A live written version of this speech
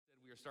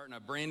We are starting a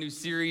brand new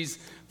series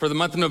for the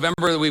month of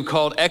November that we've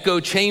called Echo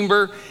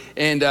Chamber,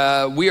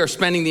 and we are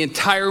spending the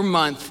entire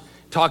month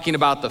talking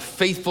about the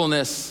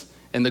faithfulness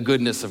and the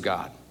goodness of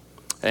God.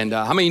 And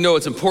how many of you know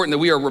it's important that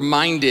we are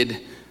reminded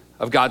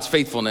of God's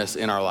faithfulness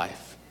in our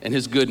life and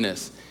his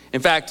goodness?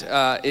 In fact,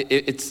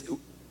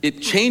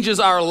 it changes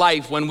our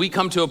life when we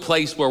come to a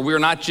place where we're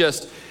not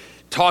just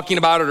talking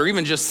about it or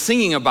even just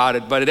singing about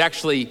it, but it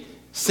actually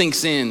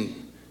sinks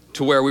in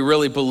to where we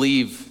really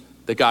believe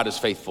that God is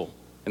faithful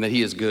and that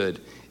he is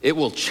good. It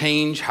will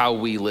change how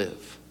we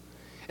live.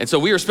 And so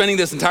we are spending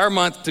this entire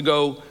month to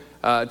go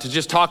to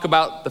just talk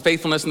about the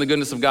faithfulness and the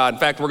goodness of God. In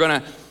fact, we're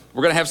gonna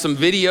have some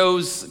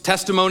videos,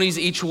 testimonies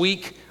each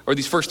week, or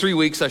these first 3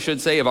 weeks, I should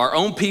say, of our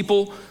own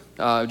people,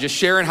 just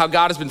sharing how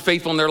God has been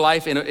faithful in their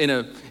life in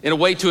a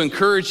way to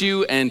encourage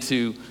you and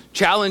to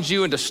challenge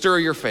you and to stir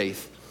your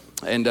faith.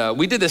 And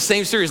we did the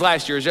same series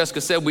last year. As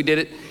Jessica said, we did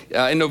it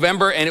in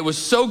November, and it was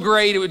so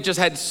great. It just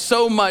had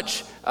so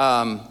much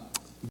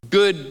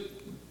good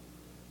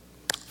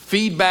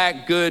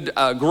feedback, good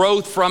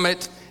growth from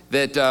it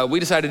that we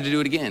decided to do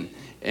it again.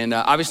 And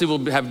obviously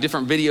we'll have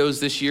different videos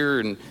this year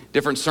and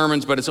different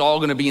sermons, but it's all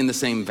gonna be in the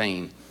same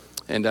vein.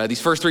 And these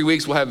first 3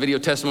 weeks, we'll have video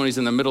testimonies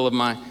in the middle of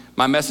my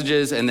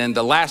messages. And then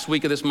the last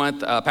week of this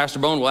month, Pastor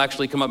Bone will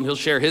actually come up and he'll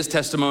share his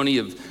testimony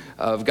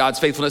of God's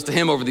faithfulness to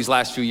him over these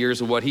last few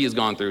years and what he has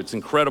gone through. It's an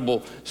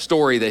incredible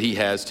story that he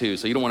has too,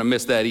 so you don't wanna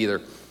miss that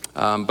either.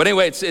 But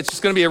anyway, it's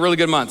just gonna be a really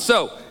good month.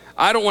 So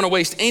I don't wanna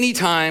waste any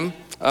time.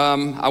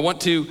 I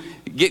want to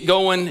get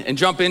going and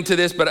jump into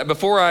this, but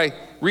before I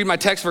read my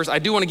text verse, I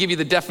do want to give you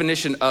the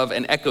definition of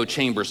an echo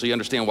chamber so you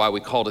understand why we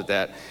called it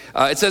that.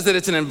 It says that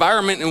it's an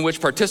environment in which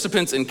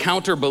participants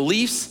encounter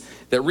beliefs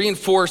that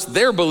reinforce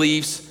their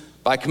beliefs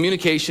by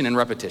communication and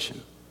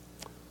repetition.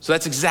 So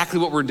that's exactly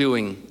what we're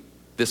doing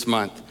this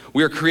month.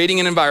 We are creating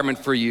an environment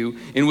for you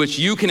in which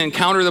you can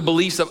encounter the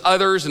beliefs of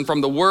others and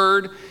from the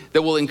word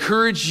that will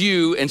encourage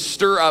you and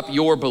stir up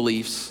your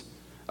beliefs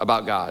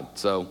about God.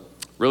 So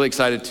really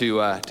excited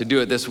to do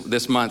it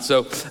this month.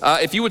 So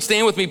if you would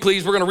stand with me,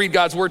 please, we're gonna read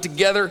God's word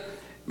together.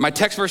 My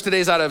text verse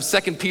today is out of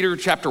 2 Peter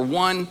chapter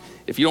 1.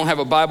 If you don't have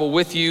a Bible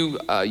with you,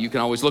 you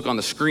can always look on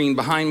the screen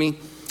behind me.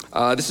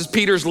 This is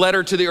Peter's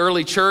letter to the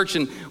early church,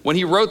 and when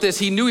he wrote this,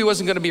 he knew he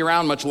wasn't gonna be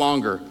around much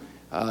longer.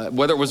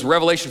 Whether it was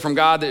revelation from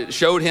God that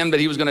showed him that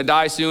he was gonna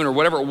die soon or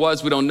whatever it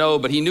was, we don't know,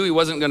 but he knew he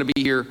wasn't gonna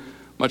be here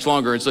much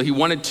longer. And so he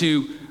wanted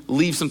to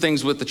leave some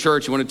things with the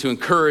church. He wanted to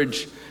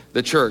encourage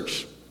the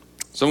church.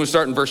 So I'm going to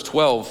start in verse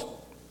 12.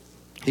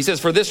 He says,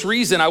 "For this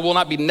reason, I will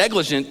not be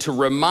negligent to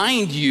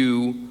remind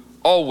you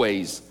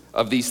always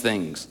of these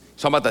things."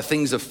 He's talking about the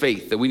things of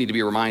faith that we need to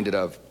be reminded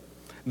of.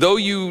 "Though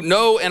you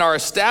know and are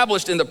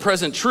established in the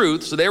present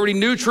truth," so they already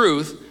knew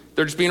truth,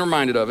 they're just being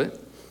reminded of it.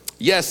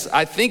 "Yes,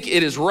 I think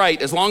it is right,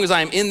 as long as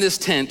I am in this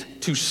tent,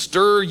 to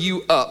stir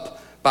you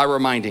up by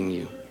reminding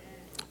you.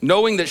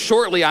 Knowing that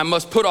shortly I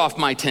must put off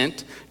my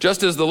tent,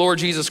 just as the Lord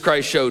Jesus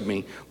Christ showed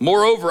me.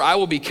 Moreover, I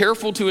will be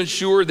careful to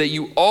ensure that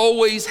you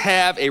always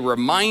have a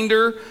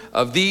reminder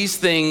of these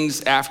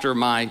things after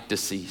my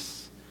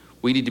decease."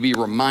 We need to be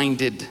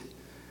reminded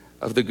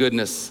of the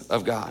goodness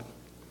of God.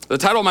 The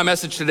title of my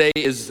message today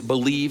is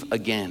Believe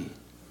Again.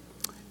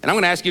 And I'm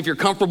gonna ask you if you're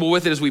comfortable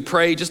with it as we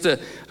pray, just to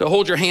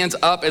hold your hands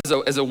up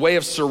as a way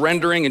of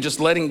surrendering and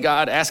just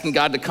asking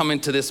God to come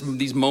into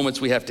these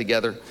moments we have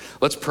together.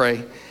 Let's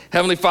pray.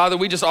 Heavenly Father,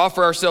 we just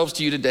offer ourselves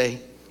to you today.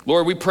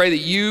 Lord, we pray that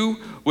you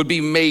would be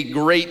made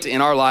great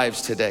in our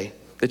lives today,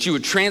 that you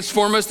would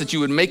transform us, that you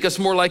would make us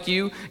more like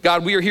you.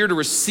 God, we are here to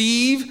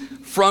receive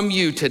from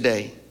you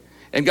today.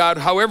 And God,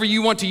 however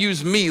you want to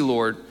use me,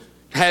 Lord,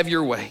 have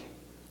your way.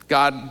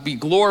 God, be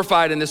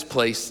glorified in this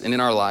place and in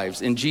our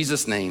lives. In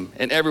Jesus' name.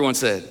 And everyone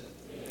said,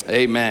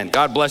 amen.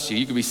 God bless you.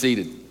 You can be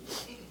seated.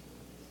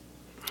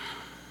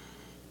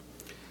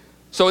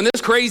 So in this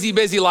crazy,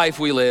 busy life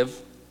we live,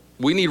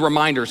 we need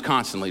reminders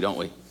constantly, don't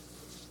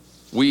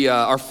we?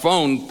 Our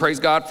phone, praise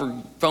God for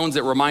phones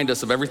that remind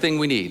us of everything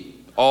we need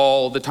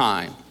all the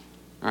time,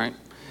 all right?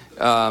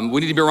 We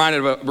need to be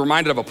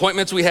reminded of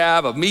appointments we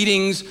have, of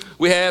meetings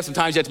we have.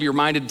 Sometimes you have to be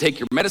reminded to take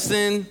your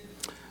medicine.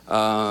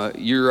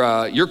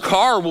 Your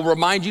car will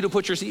remind you to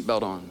put your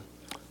seatbelt on.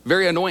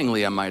 Very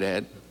annoyingly, I might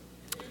add.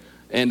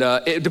 And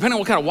depending on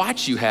what kind of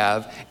watch you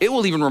have, it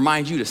will even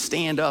remind you to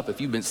stand up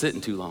if you've been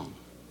sitting too long.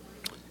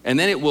 And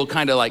then it will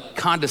kind of like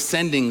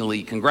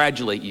condescendingly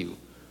congratulate you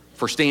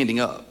for standing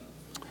up.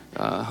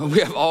 We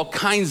have all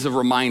kinds of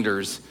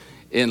reminders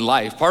in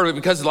life. Part of it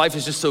because life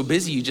is just so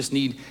busy, you just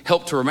need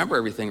help to remember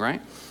everything, right?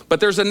 But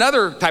there's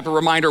another type of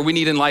reminder we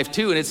need in life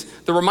too, and it's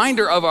the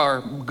reminder of our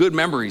good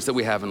memories that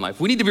we have in life.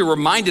 We need to be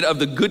reminded of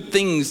the good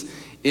things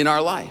in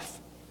our life.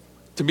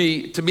 To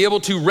be able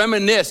to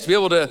reminisce, to be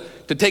able to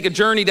take a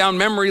journey down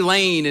memory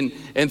lane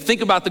and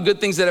think about the good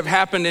things that have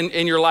happened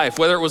in your life,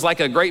 whether it was like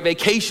a great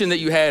vacation that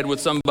you had with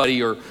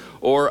somebody or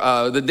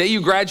the day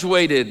you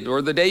graduated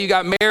or the day you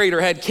got married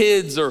or had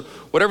kids or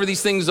whatever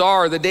these things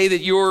are, the day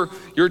that your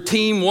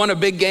team won a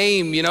big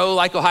game,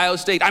 like Ohio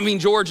State,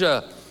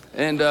 Georgia.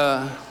 And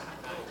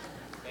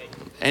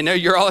I know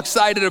you're all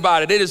excited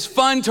about it. It is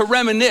fun to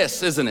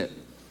reminisce, isn't it?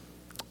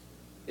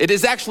 It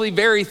is actually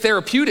very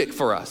therapeutic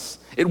for us.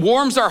 It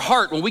warms our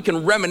heart when we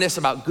can reminisce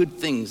about good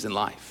things in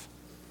life.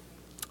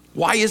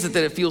 Why is it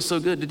that it feels so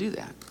good to do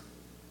that?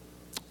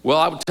 Well,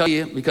 I would tell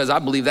you, because I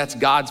believe that's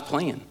God's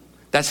plan.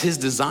 That's his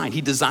design. He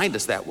designed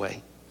us that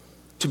way,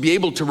 to be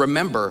able to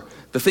remember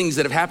the things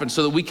that have happened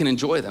so that we can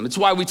enjoy them. It's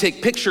why we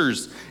take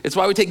pictures. It's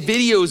why we take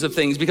videos of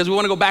things, because we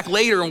want to go back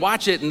later and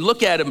watch it and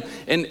look at them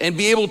and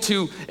be able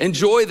to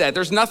enjoy that.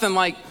 There's nothing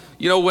like,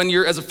 when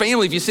you're, as a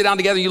family, if you sit down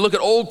together, you look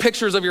at old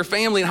pictures of your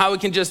family and how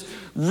it can just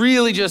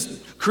really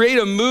just create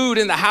a mood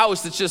in the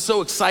house that's just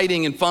so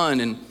exciting and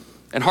fun and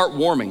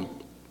heartwarming.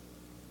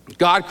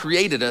 God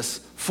created us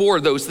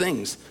for those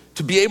things,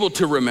 to be able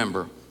to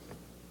remember.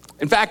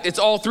 In fact, it's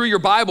all through your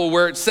Bible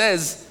where it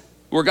says,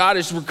 where God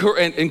is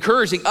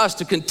encouraging us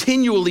to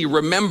continually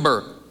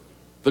remember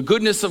the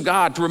goodness of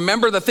God, to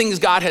remember the things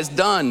God has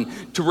done,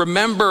 to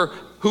remember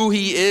who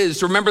he is,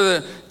 to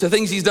remember the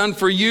things he's done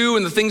for you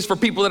and the things for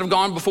people that have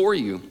gone before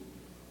you.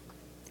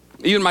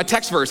 Even my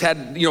text verse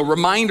had,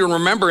 reminder and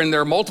remember in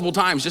there multiple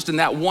times, just in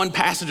that one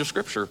passage of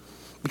scripture,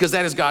 because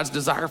that is God's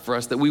desire for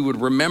us, that we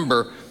would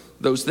remember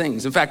those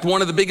things. In fact,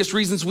 one of the biggest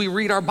reasons we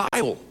read our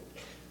Bible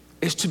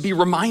is to be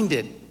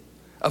reminded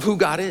of who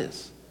God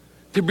is,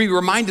 to be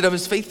reminded of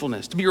his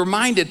faithfulness, to be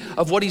reminded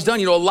of what he's done.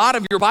 A lot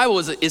of your Bible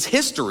is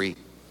history.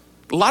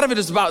 A lot of it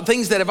is about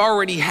things that have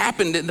already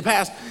happened in the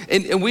past.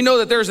 And we know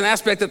that there's an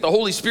aspect that the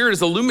Holy Spirit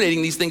is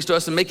illuminating these things to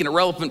us and making it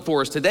relevant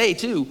for us today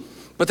too.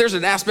 But there's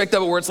an aspect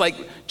of it where it's like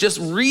just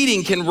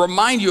reading can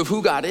remind you of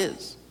who God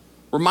is,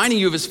 reminding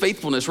you of his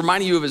faithfulness,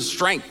 reminding you of his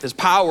strength, his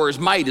power, his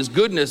might, his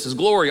goodness, his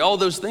glory, all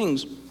those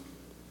things.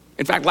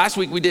 In fact, last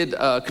week we did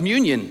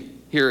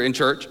communion here in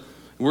church,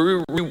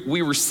 where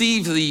we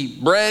received the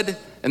bread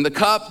and the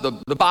cup,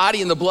 the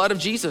body and the blood of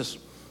Jesus.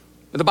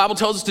 The Bible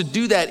tells us to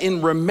do that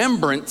in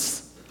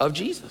remembrance of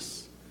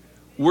Jesus.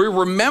 We're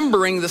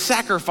remembering the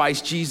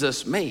sacrifice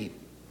Jesus made.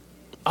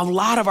 A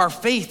lot of our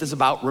faith is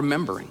about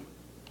remembering.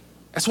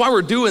 That's why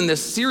we're doing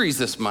this series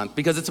this month,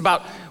 because it's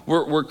about,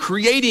 we're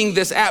creating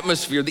this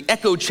atmosphere, the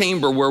echo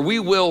chamber,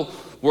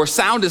 where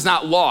sound is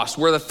not lost,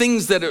 where the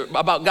things that are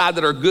about God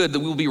that are good, that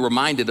we'll be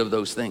reminded of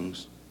those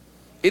things.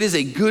 It is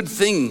a good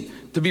thing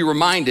to be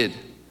reminded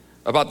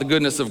about the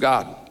goodness of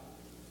God.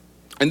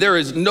 And there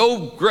is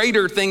no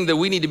greater thing that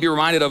we need to be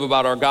reminded of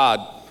about our God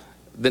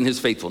than his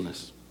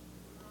faithfulness.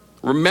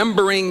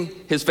 Remembering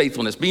his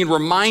faithfulness, being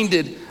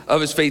reminded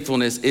of his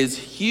faithfulness is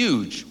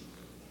huge,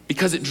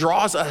 because it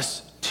draws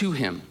us to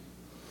him.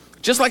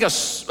 Just like a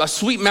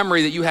sweet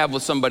memory that you have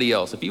with somebody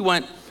else. If you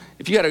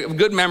had a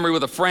good memory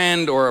with a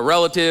friend or a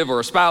relative or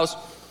a spouse,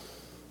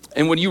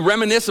 and when you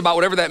reminisce about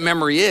whatever that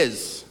memory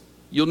is,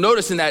 you'll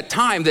notice in that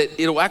time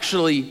that it'll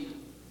actually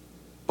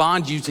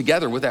bond you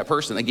together with that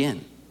person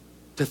again.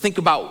 To think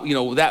about,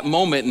 that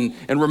moment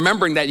and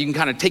remembering that, you can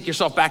kind of take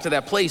yourself back to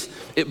that place.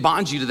 It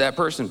bonds you to that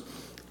person.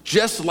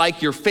 Just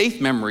like your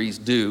faith memories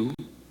do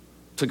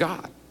to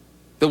God.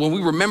 That when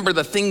we remember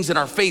the things in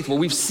our faith where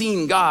we've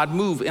seen God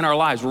move in our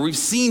lives, where we've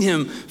seen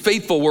him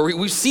faithful, where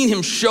we've seen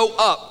him show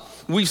up,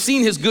 we've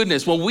seen his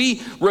goodness. When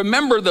we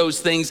remember those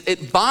things,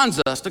 it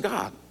bonds us to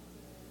God.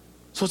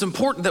 So it's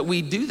important that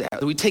we do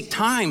that we take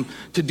time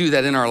to do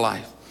that in our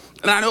life.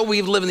 And I know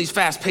we live in these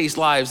fast-paced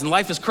lives, and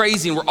life is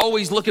crazy, and we're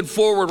always looking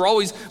forward.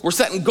 We're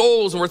setting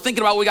goals, and we're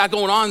thinking about what we got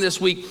going on this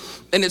week.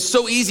 And it's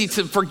so easy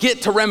to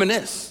forget to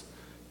reminisce.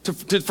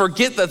 To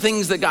forget the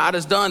things that God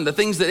has done, the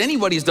things that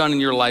anybody's done in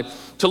your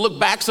life. To look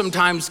back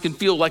sometimes can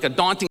feel like a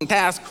daunting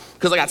task,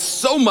 because I got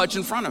so much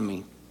in front of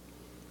me.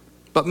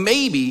 But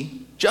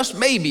maybe, just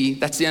maybe,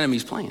 that's the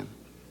enemy's plan.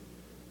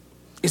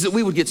 Is that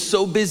we would get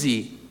so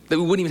busy that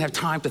we wouldn't even have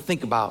time to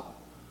think about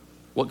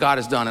what God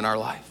has done in our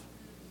life.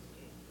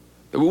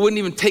 That we wouldn't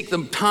even take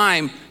the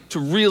time to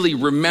really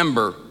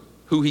remember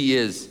who he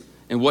is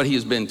and what he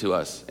has been to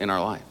us in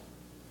our life.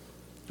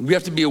 We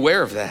have to be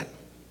aware of that.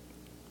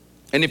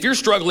 And if you're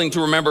struggling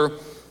to remember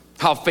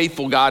how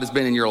faithful God has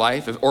been in your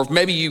life, or if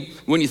maybe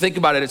when you think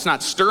about it, it's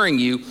not stirring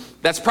you,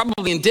 that's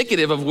probably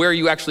indicative of where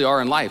you actually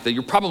are in life, that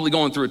you're probably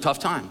going through a tough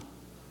time.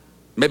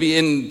 Maybe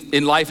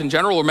in life in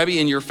general, or maybe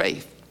in your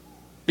faith.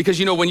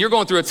 Because when you're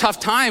going through a tough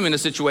time in a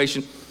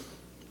situation,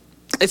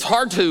 it's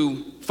hard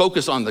to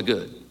focus on the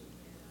good.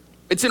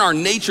 It's in our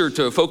nature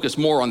to focus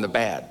more on the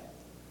bad.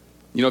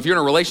 If you're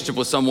in a relationship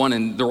with someone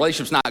and the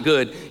relationship's not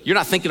good, you're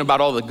not thinking about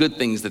all the good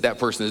things that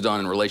person has done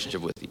in a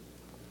relationship with you.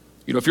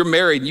 If you're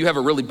married and you have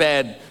a really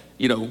bad,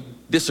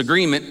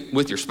 disagreement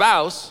with your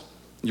spouse,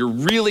 you're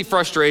really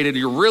frustrated,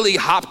 you're really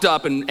hopped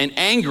up and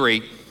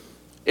angry,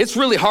 it's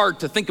really hard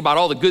to think about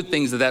all the good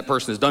things that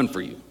person has done for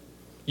you.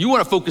 You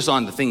want to focus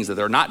on the things that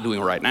they're not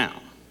doing right now,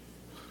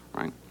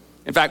 right?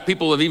 In fact,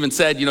 people have even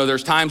said,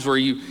 there's times where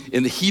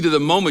in the heat of the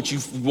moment, you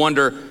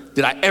wonder,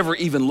 did I ever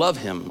even love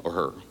him or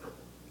her,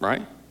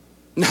 right?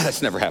 No,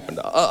 that's never happened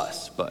to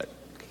us, but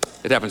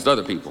it happens to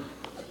other people.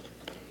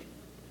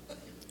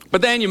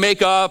 But then you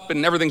make up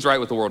and everything's right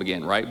with the world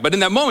again, right? But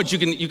in that moment,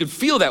 you can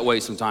feel that way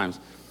sometimes.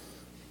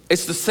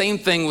 It's the same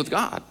thing with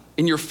God.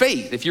 in your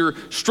faith, if you're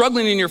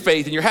struggling in your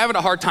faith and you're having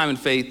a hard time in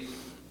faith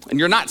and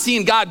you're not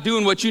seeing God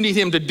doing what you need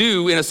him to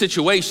do in a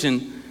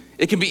situation,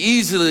 you can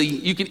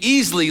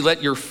easily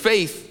let your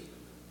faith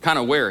kind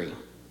of wary.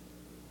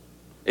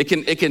 It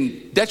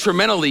can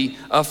detrimentally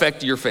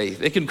affect your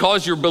faith. It can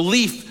cause your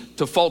belief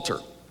to falter.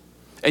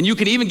 And you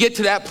can even get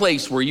to that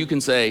place where you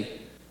can say,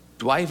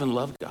 do I even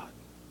love God?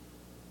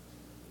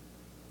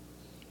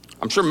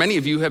 I'm sure many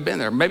of you have been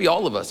there. Maybe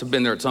all of us have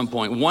been there at some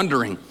point,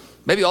 wondering,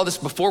 maybe all this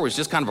before was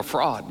just kind of a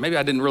fraud. Maybe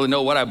I didn't really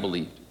know what I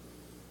believed.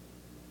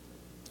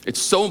 It's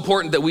so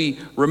important that we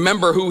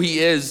remember who he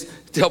is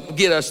to help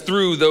get us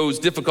through those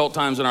difficult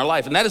times in our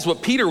life. And that is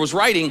what Peter was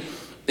writing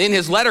in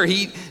his letter.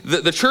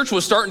 The church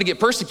was starting to get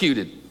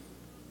persecuted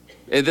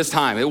at this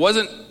time. It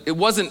wasn't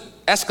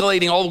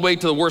escalating all the way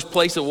to the worst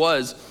place it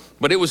was,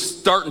 but it was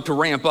starting to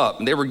ramp up,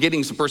 and they were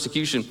getting some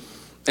persecution.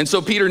 And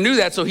so Peter knew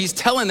that, so he's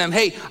telling them,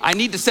 hey, I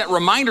need to set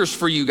reminders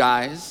for you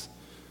guys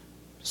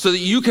so that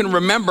you can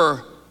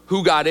remember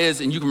who God is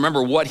and you can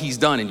remember what he's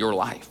done in your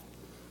life.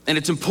 And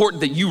it's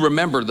important that you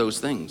remember those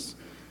things.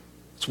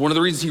 It's one of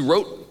the reasons he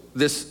wrote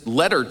this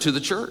letter to the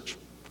church.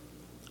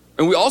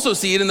 And we also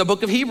see it in the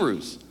book of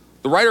Hebrews.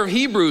 The writer of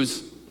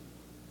Hebrews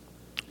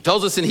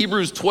tells us in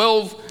Hebrews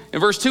 12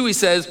 and verse 2, he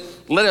says,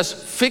 let us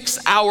fix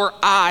our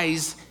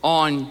eyes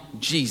on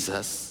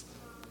Jesus,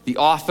 the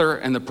author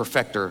and the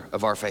perfecter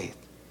of our faith.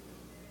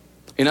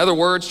 In other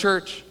words,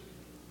 church,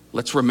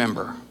 let's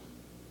remember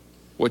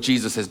what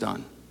Jesus has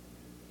done.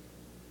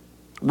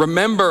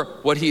 Remember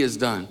what he has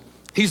done.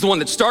 He's the one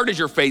that started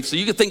your faith, so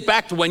you can think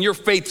back to when your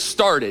faith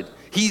started.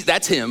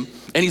 That's him,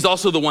 and he's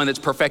also the one that's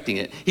perfecting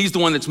it. He's the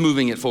one that's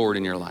moving it forward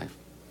in your life.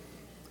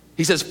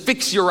 He says,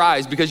 fix your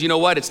eyes, because you know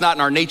what? It's not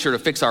in our nature to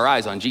fix our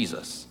eyes on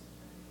Jesus.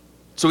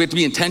 So we have to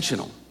be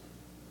intentional.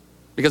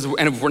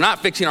 And if we're not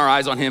fixing our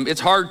eyes on him,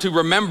 it's hard to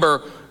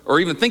remember or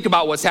even think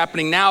about what's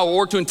happening now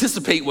or to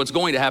anticipate what's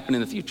going to happen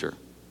in the future.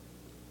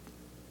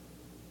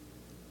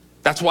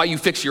 That's why you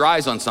fix your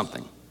eyes on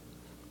something.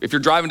 If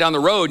you're driving down the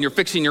road and you're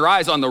fixing your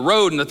eyes on the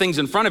road and the things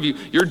in front of you,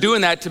 you're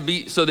doing that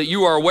so that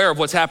you are aware of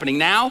what's happening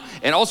now,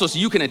 and also so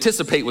you can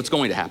anticipate what's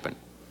going to happen.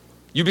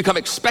 You become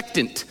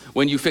expectant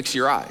when you fix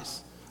your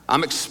eyes.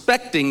 I'm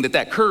expecting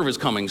that curve is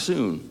coming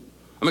soon.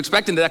 I'm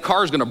expecting that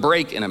car is gonna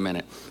break in a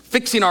minute.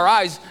 Fixing our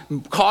eyes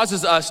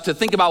causes us to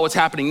think about what's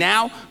happening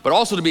now, but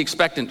also to be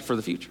expectant for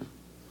the future.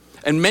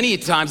 And many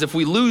times if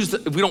we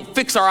don't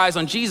fix our eyes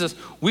on Jesus,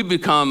 we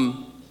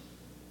become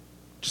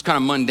just kind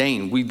of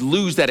mundane. We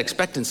lose that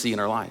expectancy in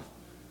our life.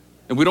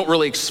 And we don't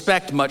really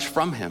expect much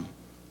from him.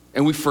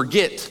 And we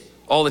forget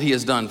all that he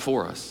has done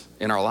for us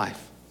in our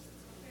life.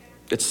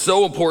 It's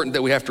so important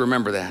that we have to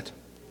remember that.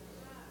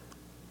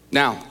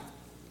 Now,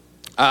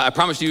 I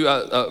promised you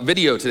a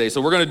video today.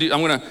 So they're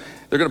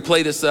gonna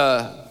play this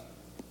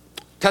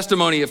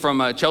testimony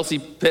from Chelsea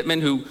Pittman,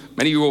 who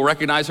many of you will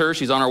recognize her.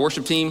 She's on our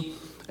worship team.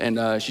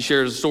 And she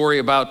shares a story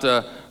about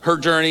her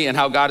journey and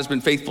how God has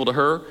been faithful to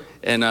her.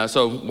 And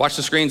so watch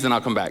the screens and I'll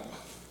come back.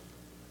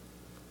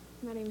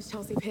 My name is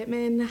Chelsea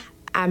Pittman.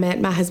 I met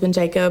my husband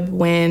Jacob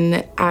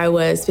when I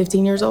was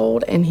 15 years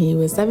old and he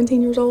was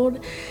 17 years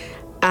old.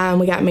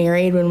 We got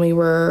married when we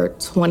were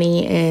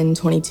 20 and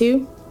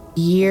 22.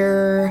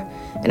 Year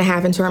and a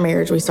half into our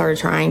marriage, we started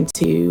trying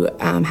to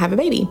have a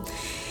baby.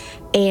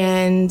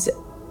 And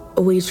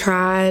we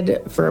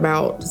tried for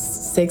about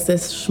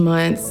 6-ish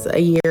months, a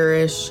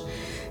year-ish.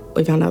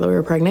 We found out that we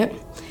were pregnant.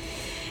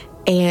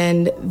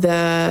 And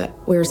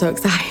we were so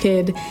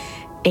excited.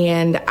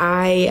 And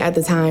I, at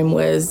the time,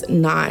 was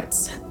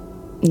not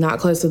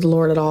close to the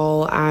Lord at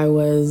all. I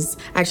was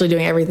actually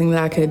doing everything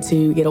that I could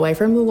to get away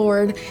from the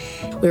Lord.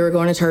 We were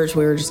going to church.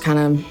 We were just kind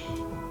of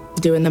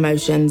doing the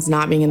motions,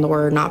 not being in the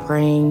Word, not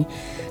praying.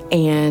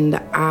 And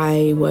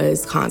I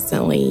was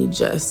constantly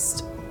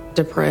just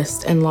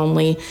depressed and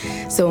lonely.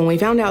 So when we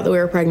found out that we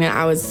were pregnant,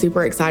 I was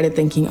super excited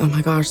thinking, oh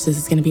my gosh, this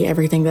is going to be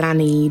everything that I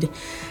need.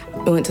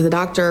 We went to the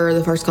doctor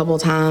the first couple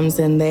of times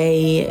and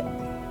they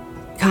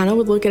kind of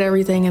would look at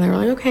everything and they were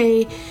like,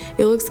 okay,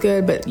 it looks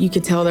good, but you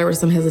could tell there was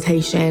some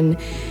hesitation.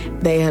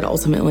 They had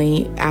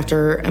ultimately,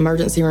 after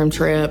emergency room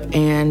trip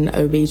and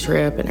OB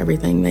trip and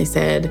everything, they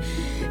said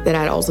that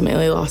I'd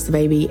ultimately lost the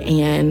baby.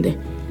 And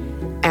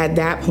at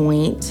that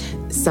point,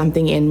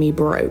 something in me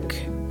broke.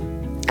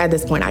 At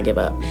this point, I give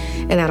up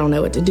and I don't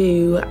know what to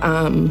do.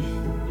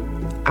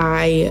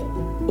 I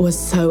was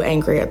so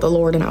angry at the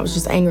Lord and I was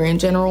just angry in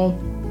general.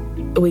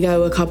 We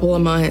go a couple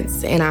of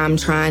months and I'm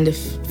trying to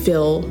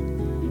fill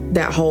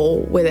that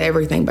hole with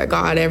everything but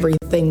God,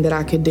 everything that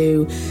I could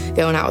do,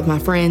 going out with my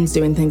friends,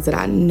 doing things that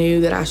I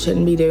knew that I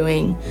shouldn't be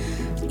doing.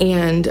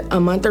 And a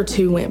month or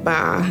two went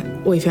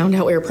by. We found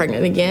out we were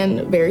pregnant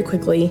again very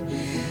quickly.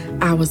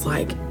 I was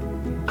like,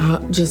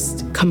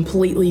 just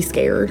completely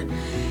scared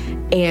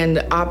and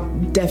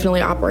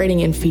definitely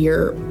operating in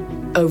fear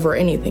over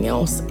anything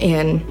else.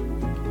 And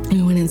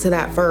we went into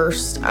that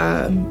first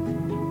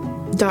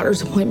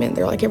doctor's appointment.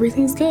 They're like,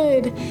 everything's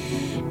good.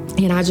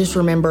 And I just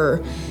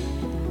remember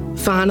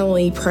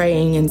finally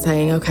praying and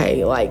saying,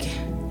 okay, like,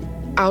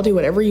 I'll do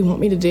whatever you want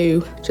me to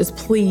do. Just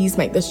please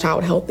make this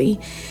child healthy.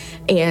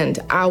 and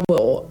I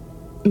will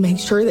make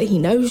sure that he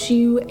knows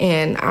you,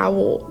 and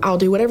I'll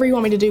do whatever you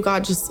want me to do,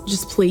 God,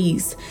 just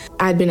please.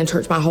 I'd been in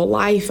church my whole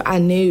life. I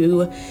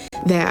knew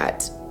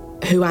that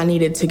who I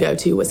needed to go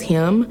to was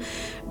him,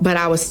 but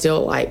I was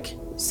still like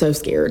so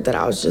scared that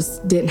I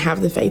didn't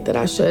have the faith that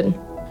I should.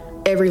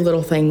 Every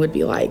little thing would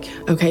be like,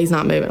 okay, he's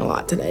not moving a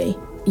lot today.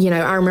 You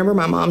know, I remember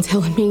my mom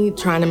telling me,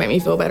 trying to make me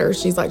feel better.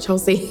 She's like,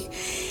 Chelsea,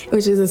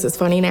 this is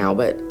funny now,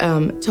 but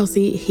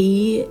Chelsea,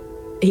 he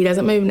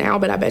doesn't move now,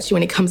 but I bet you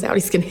when he comes out,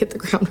 he's gonna hit the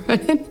ground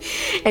running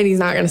and he's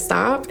not gonna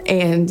stop.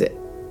 And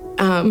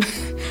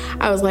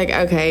I was like,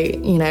 okay,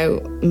 you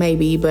know,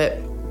 maybe, but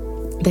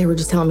they were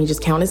just telling me,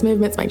 just count his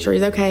movements, make sure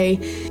he's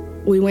okay.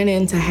 We went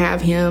in to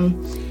have him.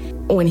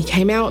 When he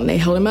came out and they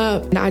held him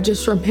up, and I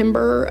just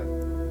remember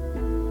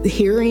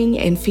hearing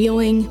and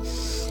feeling,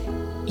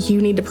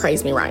 you need to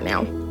praise me right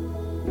now.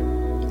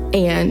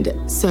 And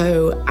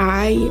so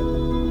I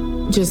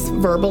just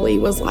verbally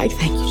was like,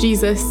 thank you,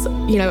 Jesus,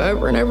 you know,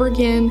 over and over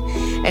again.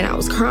 And I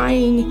was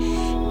crying,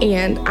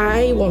 and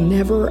I will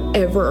never,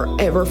 ever,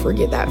 ever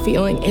forget that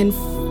feeling. And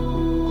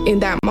in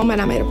that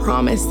moment, I made a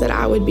promise that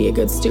I would be a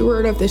good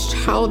steward of this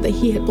child that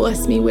he had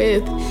blessed me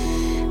with,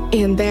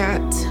 and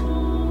that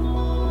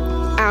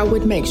I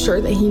would make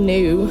sure that he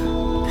knew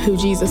who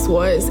Jesus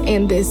was.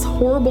 And this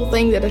horrible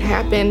thing that had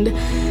happened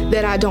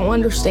that I don't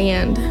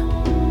understand,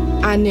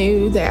 I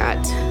knew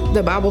that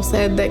the Bible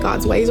said that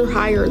God's ways are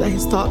higher, that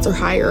his thoughts are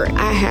higher.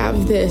 I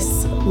have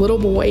this little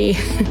boy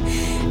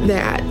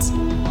that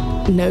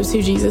knows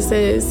who Jesus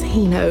is.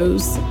 He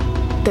knows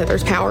that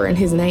there's power in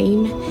his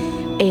name.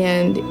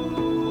 And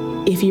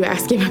if you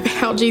ask him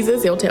about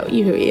Jesus, he'll tell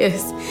you who he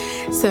is.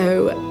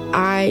 So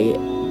I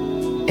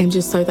am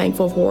just so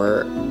thankful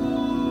for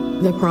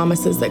the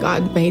promises that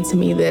God made to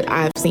me that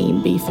I've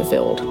seen be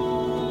fulfilled.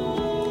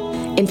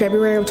 In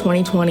February of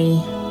 2020,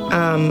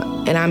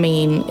 and I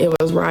mean, it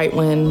was right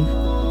when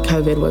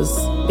COVID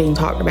was being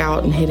talked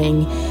about and hitting,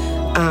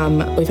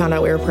 we found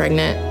out we were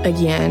pregnant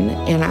again,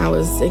 and I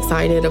was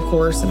excited, of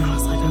course, and I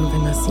was like, oh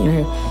goodness, you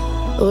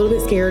know, a little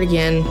bit scared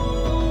again.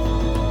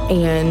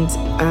 And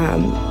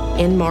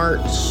in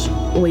March,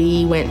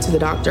 we went to the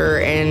doctor,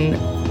 and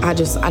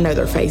I know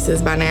their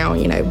faces by now,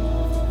 you know,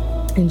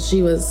 and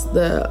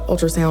the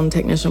ultrasound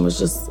technician was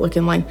just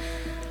looking like,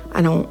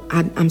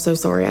 I'm so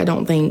sorry, I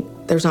don't think,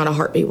 there's not a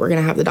heartbeat. We're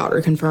gonna have the doctor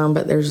confirm,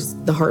 but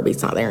the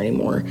heartbeat's not there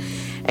anymore.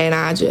 And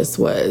I just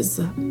was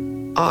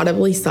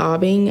audibly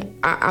sobbing.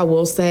 I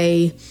will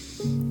say,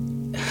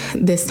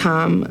 this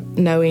time,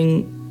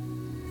 knowing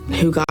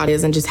who God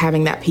is and just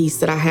having that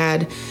peace that I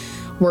had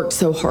worked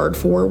so hard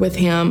for with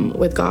him,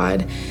 with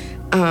God,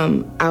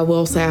 I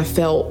will say I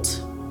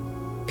felt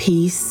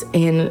peace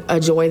and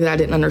a joy that I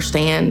didn't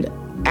understand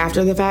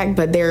after the fact,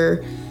 but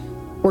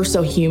we're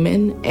still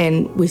human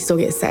and we still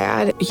get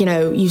sad. You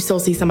know, you still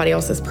see somebody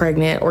else that's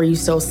pregnant, or you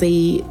still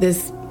see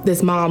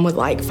this mom with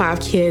like 5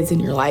 kids, and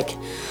you're like,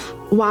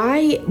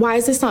 why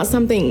is this not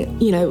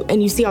something, you know,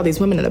 and you see all these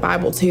women in the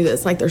Bible too,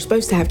 that's like, they're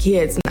supposed to have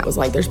kids, and that was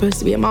like, they're supposed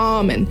to be a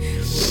mom. And,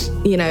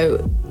 you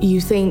know, you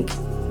think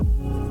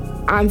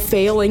I'm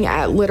failing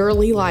at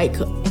literally like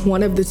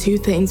one of the 2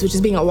 things, which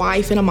is being a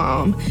wife and a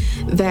mom,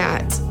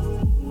 that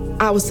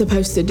I was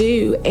supposed to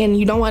do. And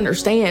you don't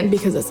understand,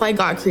 because it's like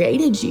God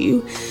created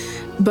you,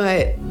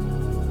 but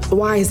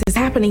why is this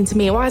happening to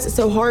me? Why is it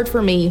so hard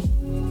for me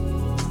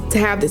to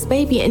have this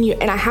baby?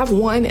 And I have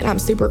one, and I'm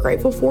super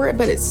grateful for it,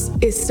 but it's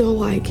still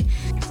like,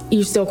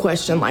 you still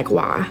question like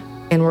why.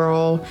 And we're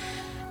all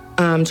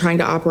trying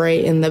to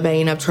operate in the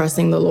vein of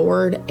trusting the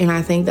Lord. And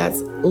I think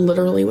that's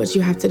literally what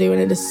you have to do. And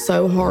it is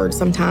so hard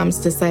sometimes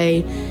to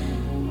say,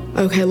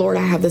 okay, Lord,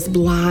 I have this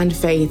blind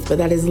faith, but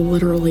that is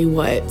literally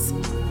what,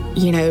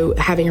 you know,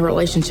 having a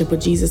relationship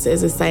with Jesus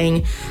is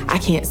saying, I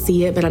can't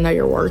see it, but I know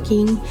you're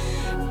working.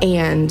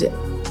 And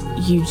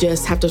you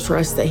just have to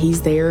trust that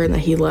he's there and that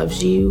he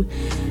loves you.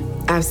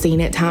 I've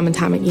seen it time and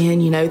time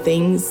again. You know,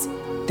 things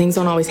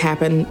don't always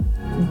happen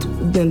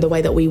in the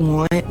way that we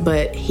want,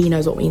 but he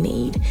knows what we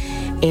need.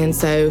 And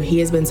so he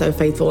has been so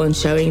faithful in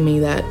showing me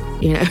that,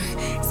 you know,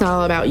 it's not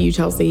all about you,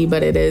 Chelsea,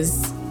 but it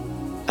is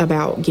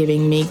about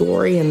giving me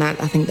glory. And that,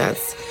 I think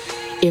that's,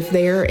 if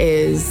there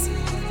is,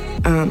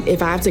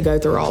 if I have to go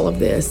through all of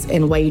this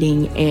and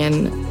waiting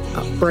and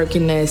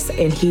brokenness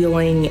and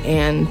healing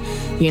and,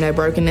 you know,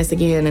 brokenness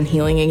again and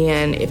healing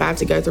again, if I have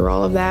to go through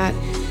all of that,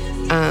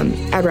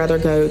 I'd rather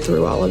go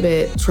through all of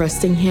it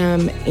trusting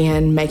him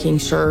and making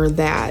sure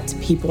that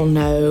people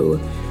know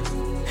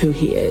who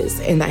he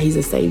is, and that he's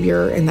a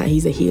savior, and that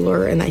he's a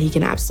healer, and that he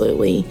can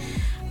absolutely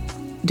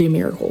do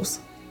miracles.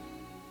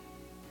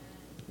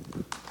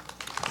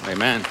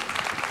 Amen.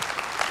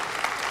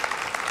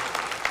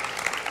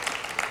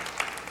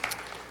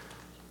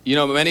 You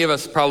know, many of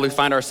us probably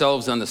find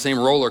ourselves on the same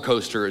roller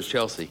coaster as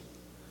Chelsea,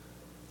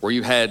 where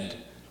you had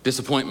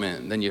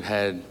disappointment, then you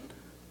had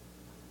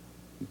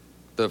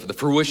the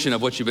fruition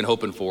of what you've been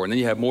hoping for, and then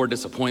you have more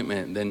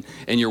disappointment,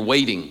 and you're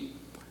waiting.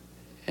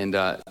 And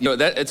you know,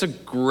 it's a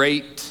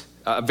great,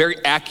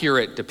 very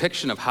accurate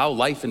depiction of how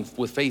life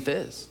with faith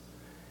is.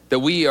 that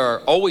we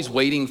are always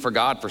waiting for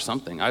God for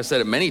something. I've said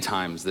it many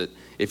times that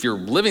if you're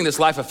living this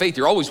life of faith,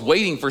 you're always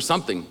waiting for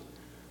something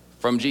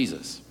from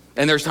Jesus.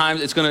 And there's times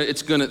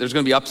there's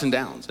gonna be ups and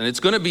downs, and it's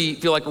gonna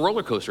feel like a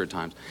roller coaster at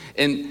times.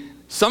 And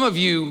some of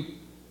you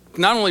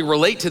not only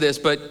relate to this,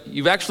 but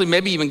you've actually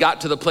maybe even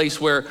got to the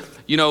place where,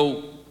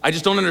 I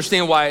just don't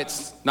understand why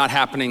it's not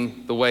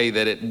happening the way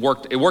that it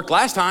worked. It worked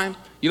last time.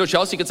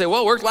 Chelsea could say,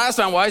 well, it worked last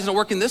time. Why isn't it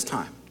working this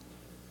time?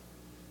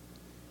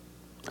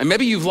 And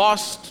maybe you've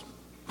lost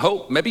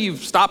hope. Maybe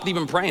you've stopped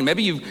even praying.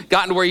 Maybe you've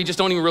gotten to where you just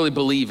don't even really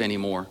believe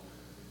anymore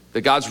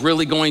that God's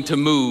really going to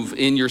move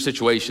in your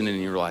situation and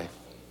in your life.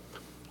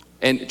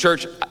 And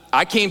church,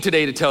 I came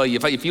today to tell you,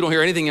 if you don't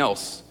hear anything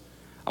else,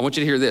 I want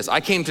you to hear this. I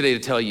came today to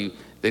tell you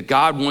that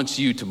God wants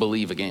you to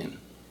believe again.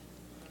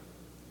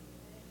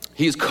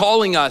 He is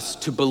calling us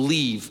to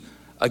believe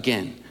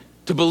again,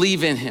 to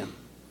believe in him,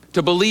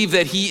 to believe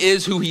that he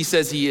is who he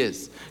says he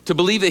is, to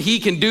believe that he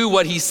can do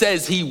what he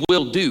says he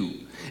will do,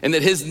 and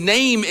that his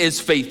name is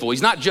faithful.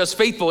 He's not just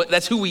faithful,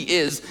 that's who he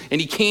is,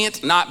 and he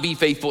can't not be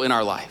faithful in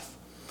our life.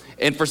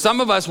 And for some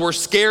of us, we're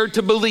scared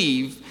to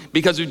believe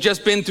because we've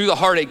just been through the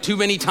heartache too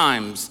many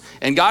times.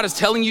 And God is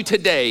telling you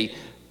today,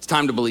 it's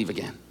time to believe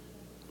again.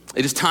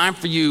 It is time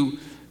for you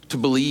to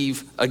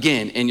believe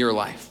again in your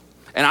life.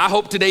 And I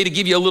hope today to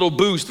give you a little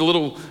boost, a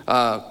little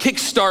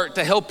kickstart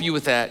to help you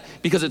with that,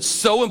 because it's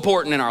so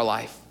important in our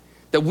life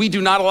that we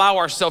do not allow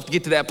ourselves to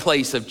get to that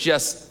place of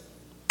just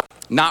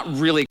not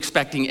really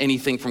expecting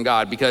anything from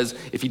God. Because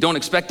if you don't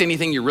expect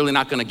anything, you're really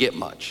not gonna get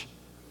much.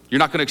 You're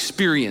not gonna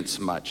experience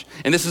much.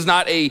 And this is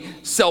not a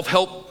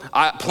self-help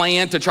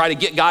plan to try to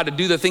get God to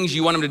do the things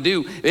you want him to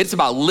do. It's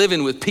about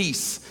living with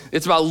peace.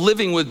 It's about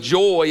living with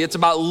joy. It's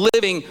about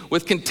living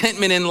with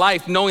contentment in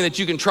life, knowing that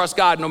you can trust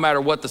God no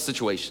matter what the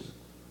situation.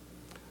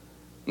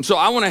 And so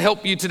I wanna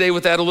help you today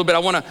with that a little bit. I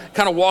wanna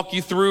kind of walk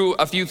you through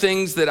a few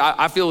things that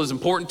I feel is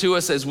important to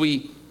us as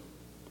we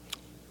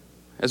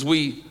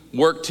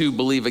work to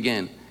believe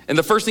again. And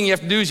the first thing you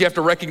have to do is you have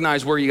to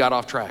recognize where you got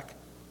off track.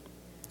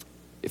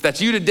 If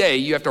that's you today,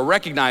 you have to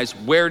recognize,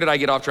 where did I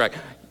get off track?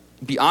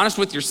 Be honest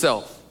with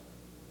yourself.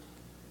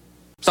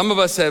 Some of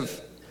us have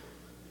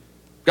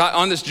got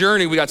on this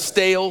journey, we got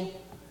stale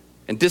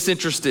and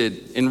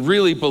disinterested in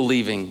really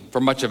believing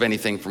for much of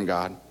anything from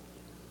God.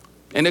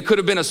 And it could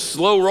have been a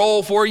slow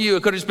roll for you.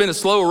 It could have just been a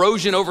slow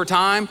erosion over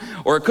time,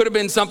 or it could have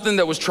been something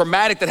that was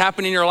traumatic that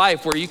happened in your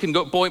life where you can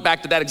go point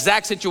back to that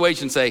exact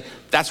situation and say,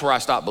 that's where I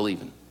stopped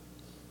believing.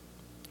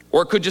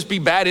 Or it could just be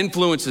bad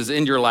influences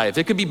in your life.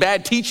 It could be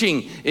bad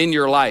teaching in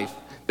your life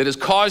that has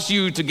caused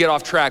you to get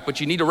off track, but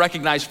you need to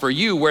recognize for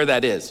you where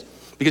that is,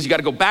 because you got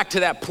to go back to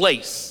that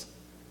place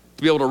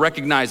to be able to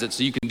recognize it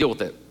so you can deal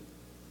with it.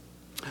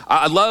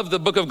 I love the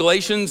book of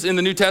Galatians in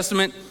the New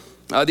Testament.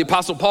 The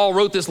Apostle Paul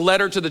wrote this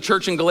letter to the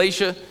church in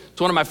Galatia.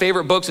 It's one of my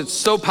favorite books. It's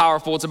so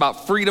powerful. It's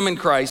about freedom in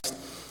Christ.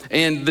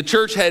 And the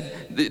church had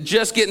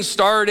just getting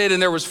started,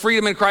 and there was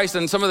freedom in Christ,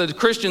 and some of the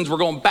Christians were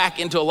going back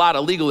into a lot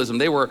of legalism.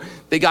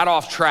 They got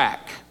off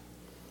track.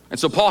 And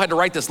so Paul had to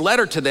write this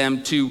letter to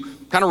them to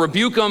kind of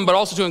rebuke them, but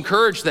also to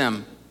encourage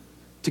them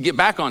to get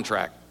back on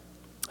track.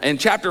 And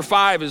chapter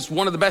 5 is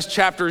one of the best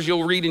chapters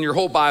you'll read in your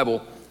whole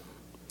Bible.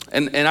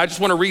 And I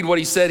just want to read what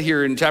he said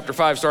here in chapter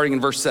 5, starting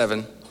in verse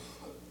 7.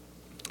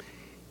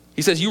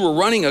 He says, you were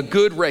running a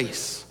good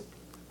race.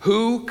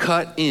 Who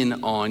cut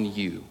in on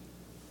you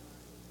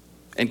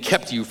and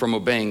kept you from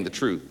obeying the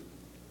truth?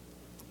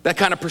 That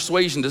kind of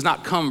persuasion does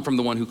not come from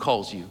the one who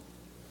calls you.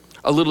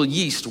 A little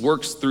yeast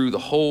works through the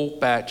whole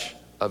batch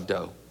of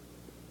dough.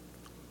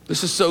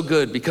 This is so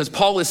good because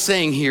Paul is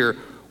saying here,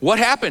 what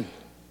happened?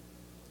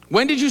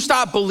 When did you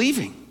stop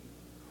believing?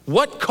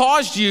 What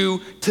caused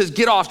you to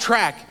get off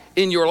track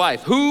in your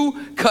life?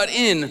 Who cut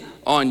in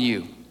on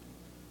you?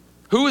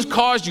 Who has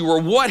caused you, or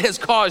what has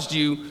caused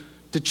you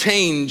to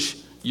change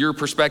your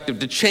perspective,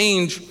 to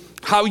change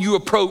how you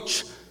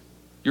approach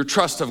your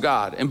trust of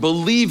God and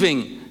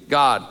believing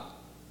God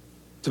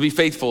to be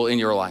faithful in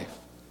your life?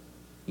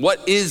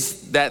 What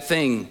is that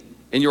thing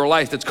in your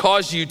life that's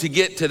caused you to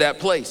get to that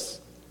place?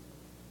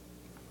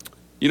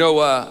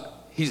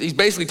 He's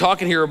basically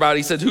talking here about,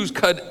 he said, who's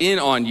cut in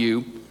on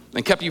you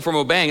and kept you from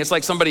obeying? It's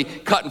like somebody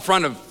cut in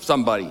front of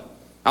somebody.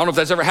 I don't know if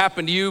that's ever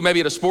happened to you, maybe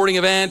at a sporting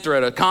event or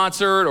at a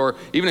concert or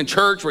even in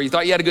church where you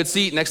thought you had a good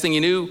seat. Next thing you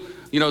knew,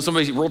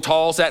 somebody real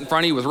tall sat in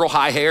front of you with real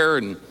high hair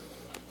and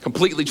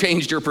completely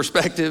changed your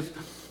perspective.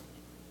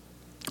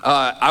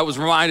 I was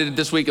reminded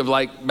this week of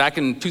back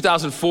in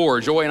 2004,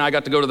 Joy and I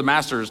got to go to the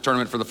Masters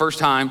tournament for the first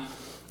time,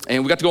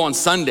 and we got to go on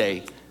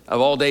Sunday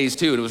of all days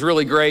too. And it was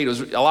really great. It was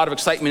a lot of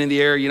excitement in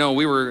the air.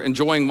 We were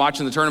enjoying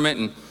watching the tournament,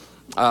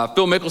 and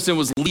Phil Mickelson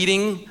was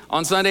leading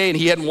on Sunday, and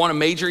he hadn't won a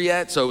major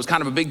yet, so it was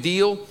kind of a big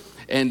deal.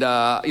 And,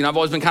 I've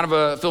always been kind of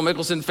a Phil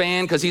Mickelson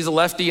fan because he's a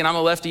lefty and I'm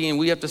a lefty and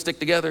we have to stick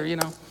together,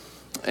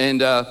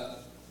 And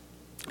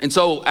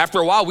so after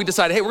a while, we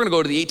decided, hey, we're going to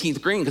go to the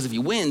 18th green because if he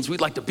wins,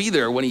 we'd like to be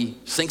there when he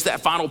sinks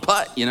that final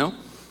putt,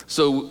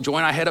 So Joy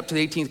and I head up to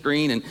the 18th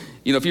green. And,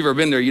 if you've ever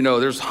been there,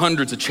 there's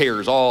hundreds of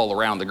chairs all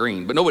around the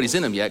green, but nobody's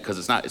in them yet because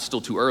it's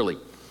still too early.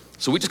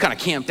 So we just kind of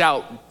camped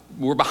out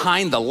we're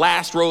behind the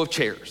last row of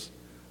chairs.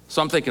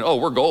 So I'm thinking, oh,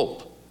 we're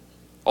gold.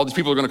 All these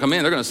people are gonna come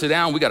in, they're gonna sit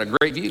down, we got a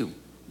great view,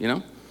 you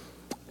know?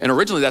 And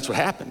originally that's what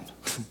happened.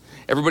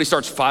 Everybody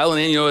starts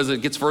filing in, you know, as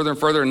it gets further and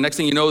further, and next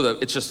thing you know,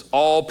 it's just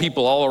all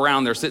people all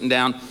around, they're sitting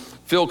down.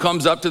 Phil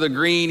comes up to the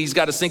green, he's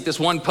got to sink this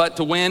one putt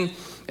to win,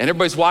 and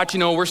everybody's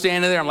watching, you know, we're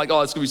standing there, I'm like,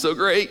 oh, it's gonna be so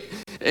great.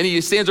 And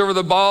he stands over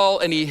the ball,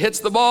 and he hits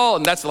the ball,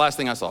 and that's the last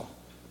thing I saw.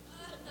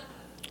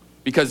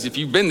 Because if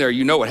you've been there,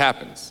 you know what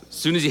happens. As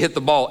soon as you hit the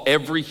ball,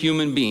 every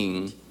human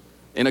being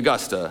in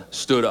Augusta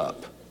stood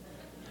up.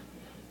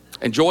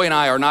 And Joy and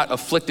I are not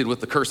afflicted with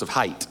the curse of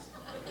height.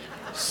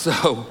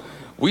 So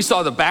we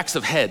saw the backs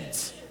of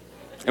heads.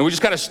 And we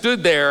just kind of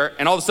stood there,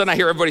 and all of a sudden I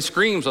hear everybody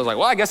scream. So I was like,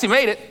 well, I guess he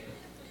made it.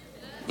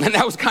 And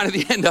that was kind of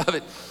the end of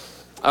it.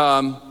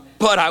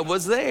 But I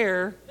was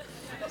there.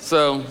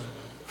 So,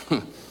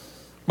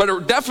 but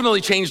it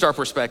definitely changed our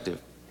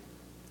perspective.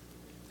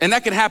 And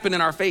that can happen in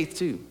our faith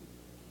too.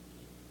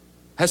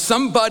 Has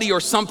somebody or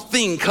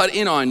something cut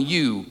in on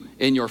you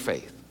in your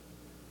faith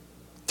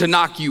to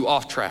knock you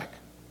off track,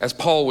 as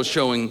Paul was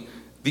showing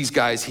these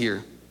guys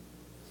here?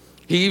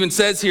 He even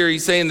says here,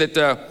 he's saying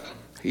that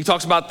he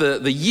talks about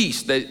the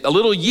yeast, that a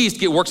little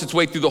yeast works its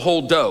way through the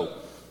whole dough,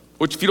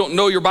 which if you don't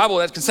know your Bible,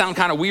 that can sound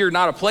kind of weird,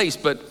 not a place,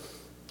 but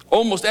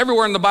almost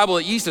everywhere in the Bible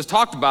that yeast is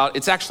talked about,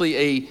 it's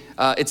actually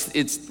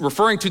it's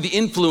referring to the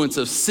influence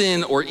of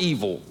sin or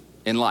evil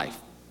in life.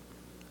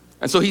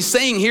 And so he's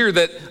saying here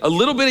that a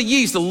little bit of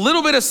yeast, a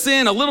little bit of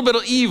sin, a little bit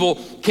of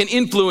evil can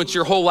influence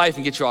your whole life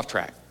and get you off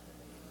track.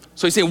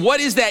 So he's saying,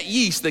 what is that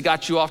yeast that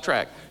got you off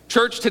track?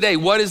 Church today,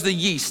 what is the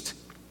yeast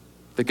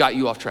that got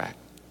you off track?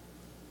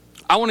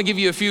 I want to give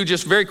you a few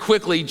just very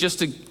quickly, just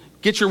to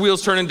get your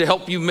wheels turning, to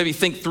help you maybe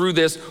think through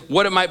this,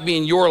 what it might be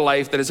in your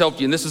life that has helped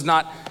you. And this is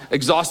not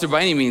exhaustive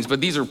by any means,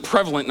 but these are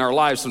prevalent in our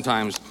lives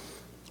sometimes.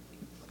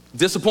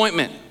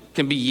 Disappointment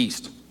can be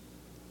yeast.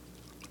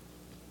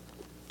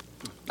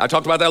 I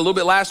talked about that a little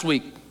bit last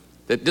week,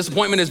 that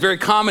disappointment is very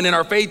common in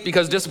our faith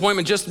because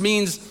disappointment just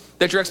means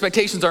that your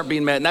expectations aren't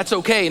being met, and that's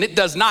okay, and it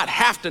does not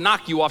have to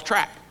knock you off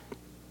track.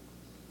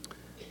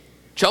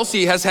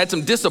 Chelsea has had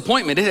some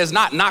disappointment. It has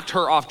not knocked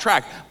her off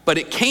track, but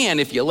it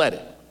can if you let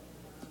it.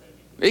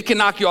 It can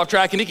knock you off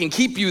track, and it can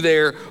keep you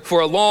there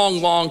for a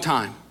long, long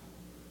time.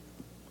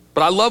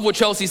 But I love what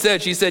Chelsea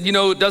said. She said, you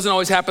know, it doesn't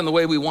always happen the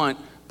way we want,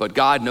 but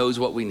God knows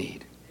what we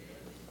need.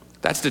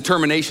 That's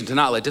determination to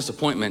not let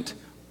disappointment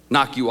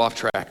knock you off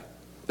track.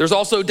 There's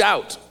also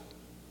doubt.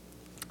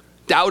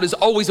 Doubt is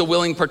always a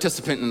willing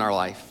participant in our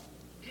life.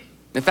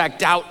 In fact,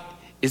 doubt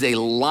is a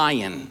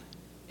lion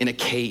in a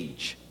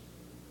cage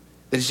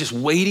that is just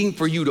waiting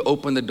for you to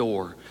open the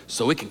door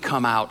so it can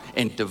come out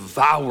and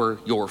devour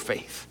your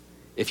faith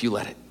if you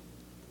let it.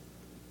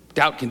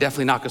 Doubt can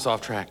definitely knock us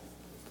off track.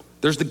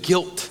 There's the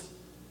guilt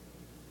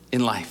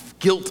in life,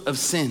 guilt of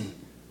sin.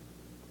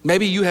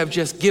 Maybe you have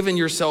just given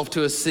yourself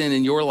to a sin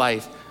in your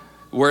life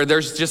where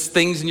there's just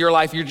things in your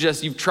life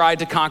you've tried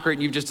to conquer it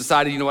and you've just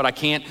decided, you know what, I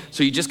can't.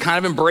 So you just kind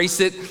of embrace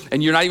it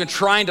and you're not even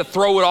trying to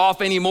throw it off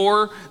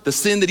anymore. The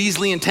sin that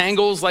easily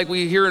entangles, like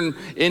we hear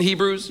in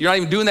Hebrews, you're not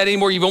even doing that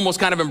anymore. You've almost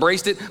kind of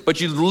embraced it, but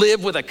you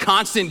live with a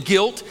constant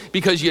guilt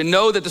because you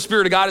know that the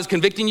Spirit of God is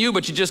convicting you,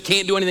 but you just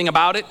can't do anything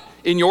about it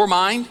in your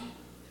mind.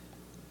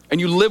 And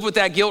you live with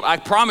that guilt. I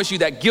promise you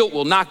that guilt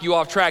will knock you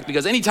off track,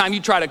 because anytime you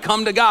try to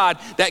come to God,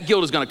 that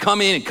guilt is gonna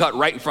come in and cut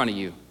right in front of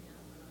you.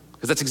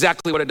 Because that's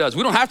exactly what it does.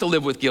 We don't have to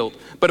live with guilt,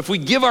 but if we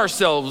give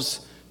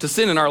ourselves to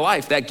sin in our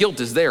life, that guilt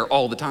is there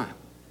all the time.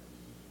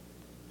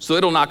 So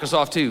it'll knock us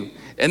off too.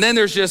 And then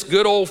there's just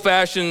good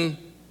old-fashioned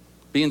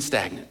being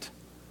stagnant.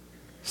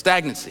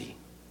 Stagnancy.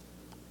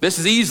 This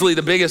is easily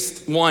the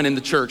biggest one in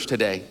the church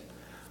today,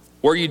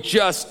 where you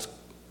just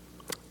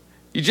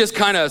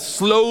kind of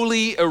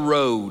slowly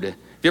erode. Have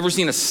you ever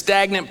seen a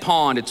stagnant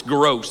pond? It's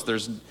gross.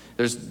 There's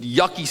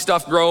yucky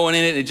stuff growing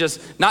in it. It's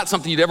just not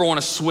something you'd ever want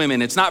to swim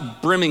in. It's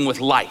not brimming with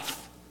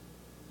life.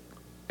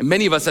 And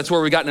many of us, that's where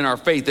we've gotten in our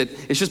faith, that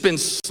it's just been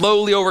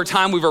slowly over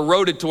time, we've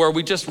eroded to where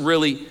we just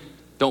really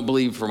don't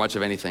believe for much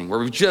of anything, where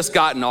we've just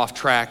gotten off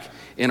track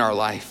in our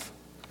life.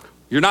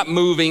 You're not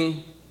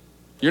moving.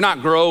 You're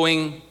not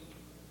growing.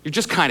 You're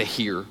just kind of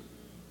here.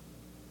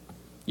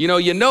 You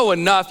know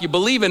enough, you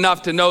believe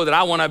enough to know that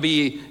I want to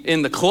be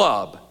in the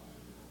club,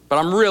 but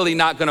I'm really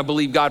not going to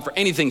believe God for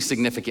anything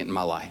significant in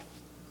my life.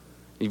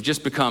 You've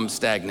just become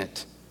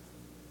stagnant.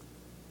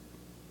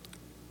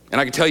 And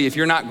I can tell you, if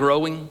you're not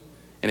growing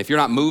and if you're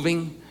not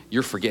moving,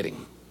 you're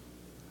forgetting.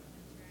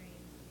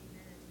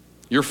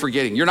 You're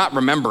forgetting. You're not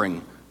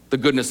remembering the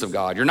goodness of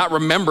God. You're not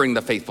remembering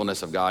the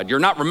faithfulness of God. You're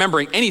not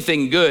remembering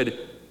anything good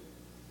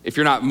if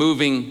you're not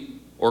moving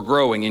or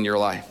growing in your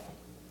life.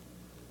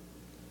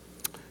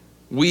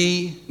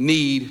 We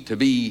need to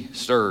be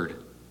stirred.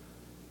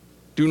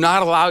 Do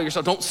not allow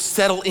yourself, don't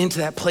settle into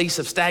that place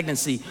of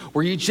stagnancy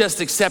where you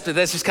just accept it.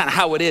 That's just kind of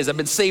how it is. I've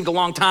been saved a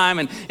long time,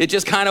 and it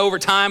just kind of over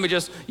time, you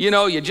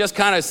just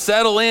kind of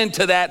settle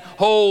into that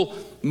whole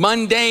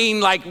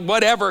mundane, like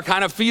whatever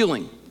kind of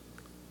feeling.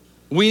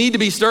 We need to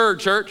be stirred,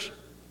 church.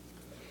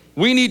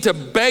 We need to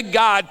beg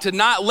God to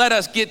not let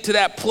us get to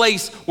that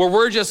place where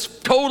we're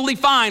just totally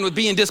fine with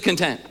being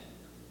discontent.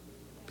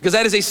 Because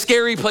that is a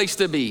scary place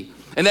to be.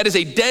 And that is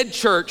a dead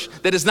church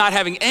that is not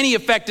having any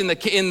effect in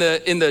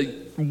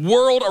the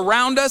world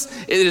around us.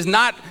 It is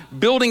not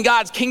building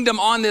God's kingdom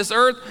on this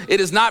earth. It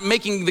is not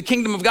making the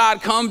kingdom of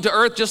God come to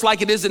earth just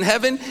like it is in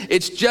heaven.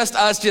 It's just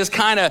us just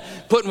kind of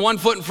putting one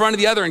foot in front of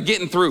the other and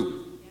getting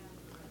through.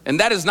 And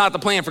that is not the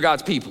plan for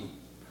God's people.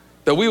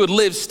 That we would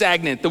live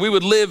stagnant, that we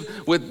would live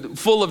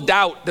full of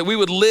doubt, that we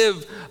would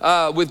live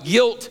with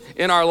guilt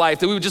in our life,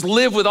 that we would just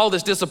live with all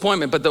this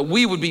disappointment, but that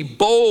we would be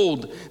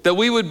bold, that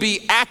we would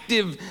be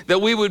active, that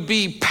we would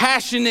be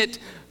passionate,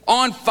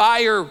 on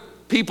fire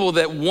people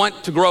that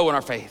want to grow in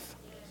our faith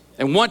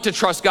and want to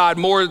trust God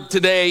more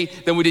today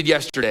than we did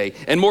yesterday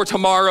and more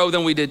tomorrow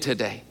than we did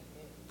today.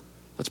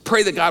 Let's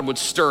pray that God would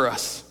stir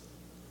us.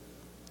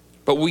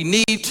 But we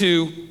need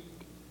to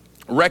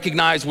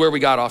recognize where we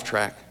got off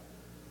track.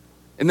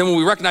 And then when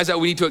we recognize that,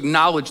 we need to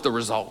acknowledge the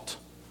result.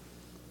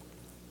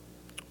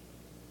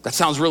 That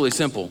sounds really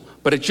simple,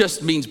 but it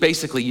just means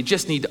basically you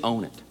just need to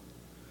own it.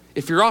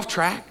 If you're off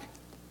track,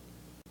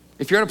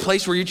 if you're at a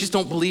place where you just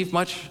don't believe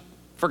much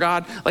for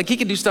God, like he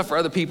can do stuff for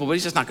other people, but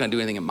he's just not gonna do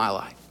anything in my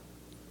life.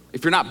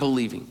 If you're not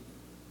believing,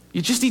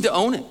 you just need to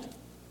own it.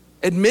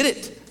 Admit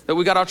it, that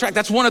we got off track.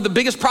 That's one of the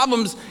biggest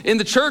problems in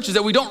the church is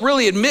that we don't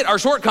really admit our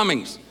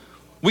shortcomings.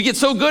 We get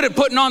so good at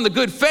putting on the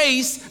good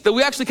face that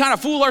we actually kind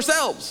of fool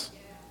ourselves.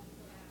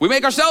 We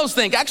make ourselves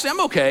think, actually,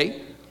 I'm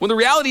okay. When the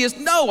reality is,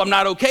 no, I'm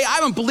not okay. I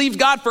haven't believed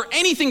God for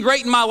anything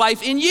great in my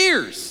life in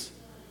years.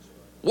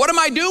 What am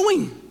I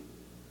doing?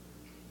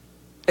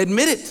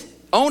 Admit it,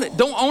 own it.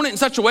 Don't own it in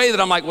such a way that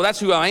I'm like, well,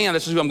 that's who I am,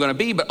 that's who I'm gonna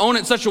be, but own it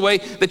in such a way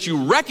that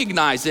you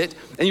recognize it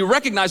and you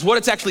recognize what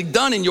it's actually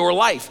done in your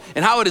life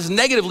and how it has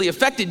negatively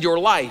affected your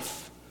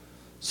life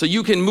so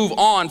you can move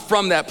on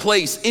from that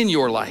place in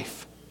your life.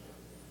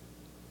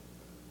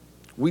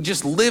 We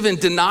just live in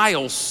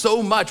denial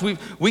so much.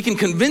 We can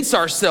convince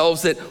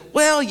ourselves that,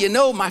 well, you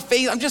know, my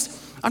faith, I'm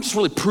just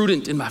really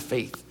prudent in my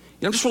faith.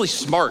 You know, I'm just really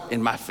smart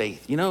in my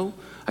faith, you know?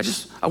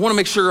 I want to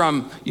make sure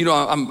I'm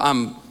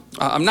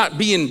not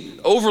being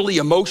overly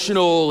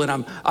emotional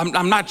and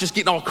I'm not just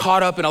getting all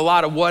caught up in a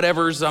lot of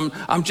whatevers.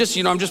 I'm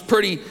just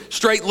pretty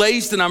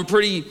straight-laced and I'm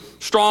pretty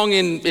strong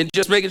in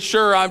just making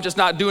sure I'm just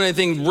not doing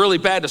anything really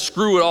bad to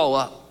screw it all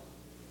up.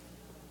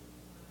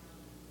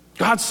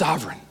 God's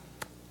sovereign.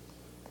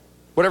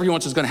 Whatever he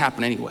wants is going to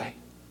happen anyway,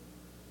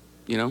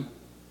 you know?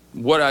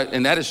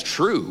 And that is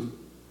true.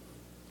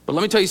 But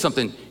let me tell you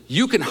something.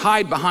 You can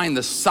hide behind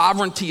the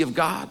sovereignty of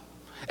God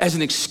as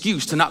an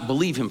excuse to not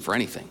believe him for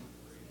anything.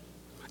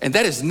 And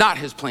that is not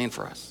his plan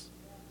for us.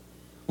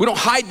 We don't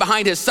hide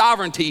behind his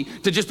sovereignty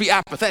to just be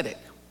apathetic.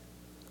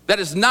 That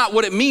is not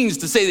what it means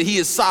to say that he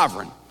is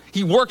sovereign.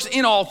 He works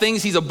in all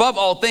things, he's above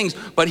all things,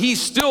 but he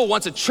still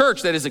wants a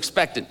church that is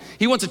expectant.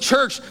 He wants a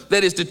church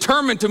that is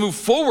determined to move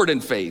forward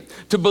in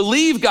faith, to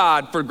believe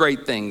God for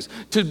great things,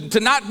 to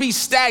not be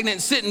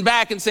stagnant, sitting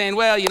back and saying,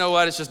 well, you know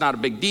what, it's just not a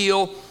big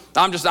deal.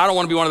 I don't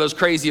want to be one of those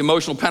crazy,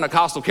 emotional,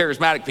 Pentecostal,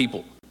 charismatic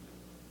people.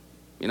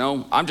 You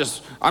know, I'm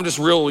just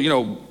real, you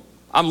know,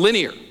 I'm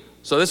linear.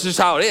 So this is just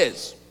how it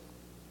is.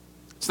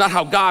 It's not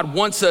how God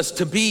wants us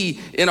to be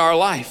in our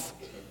life.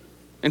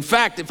 In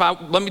fact,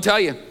 let me tell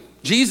you,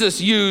 Jesus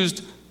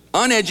used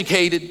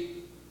uneducated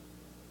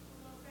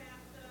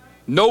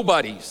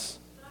nobodies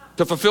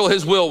to fulfill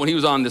his will when he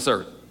was on this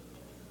earth.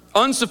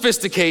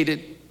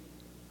 Unsophisticated,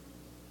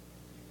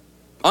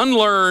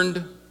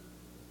 unlearned,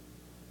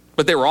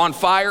 but they were on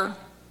fire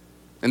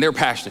and they're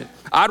passionate.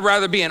 I'd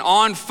rather be an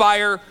on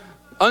fire,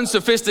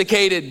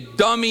 unsophisticated,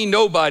 dummy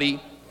nobody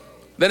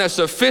than a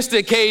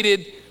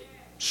sophisticated,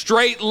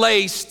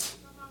 straight-laced,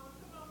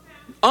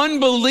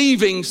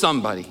 unbelieving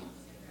somebody.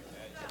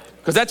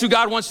 Because that's who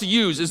God wants to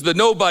use, is the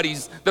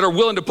nobodies that are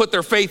willing to put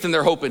their faith and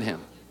their hope in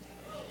him.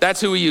 That's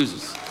who he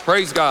uses.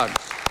 Praise God.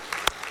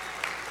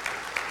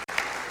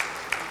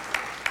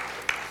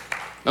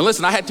 Now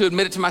listen, I had to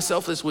admit it to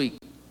myself this week.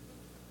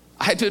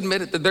 I had to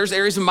admit it that there's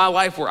areas in my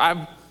life where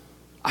I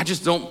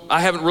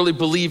haven't really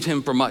believed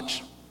him for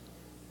much.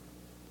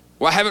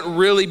 Well,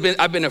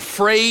 I've been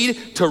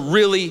afraid to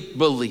really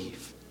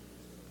believe.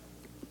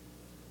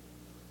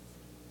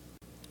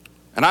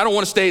 And I don't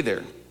want to stay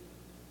there.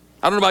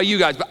 I don't know about you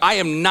guys, but I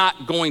am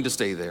not going to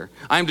stay there.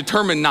 I am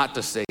determined not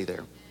to stay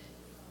there.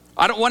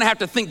 I don't want to have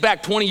to think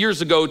back 20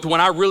 years ago to when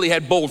I really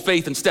had bold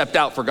faith and stepped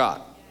out for God.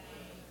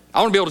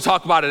 I want to be able to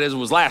talk about it as it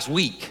was last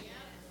week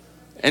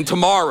and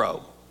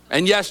tomorrow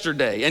and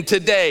yesterday and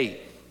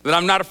today, that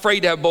I'm not afraid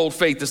to have bold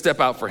faith to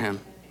step out for him.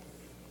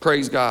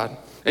 Praise God.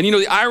 And you know,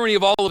 the irony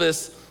of all of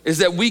this is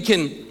that we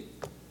can,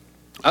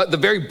 the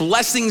very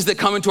blessings that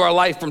come into our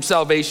life from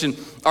salvation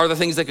are the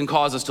things that can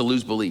cause us to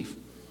lose belief,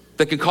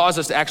 that can cause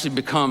us to actually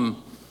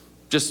become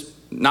just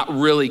not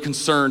really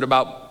concerned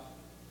about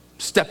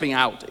stepping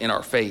out in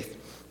our faith.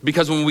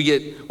 Because when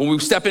we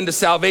step into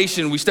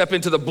salvation, we step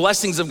into the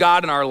blessings of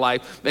God in our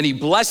life, and he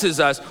blesses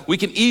us, we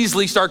can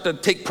easily start to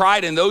take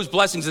pride in those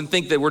blessings and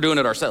think that we're doing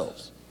it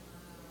ourselves.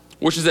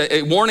 which is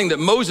a warning that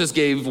Moses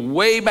gave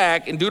way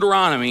back in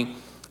Deuteronomy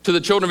to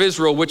the children of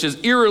Israel, which is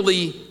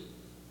eerily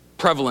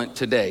prevalent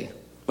today.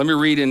 Let me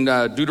read in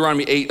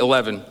Deuteronomy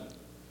 8:11.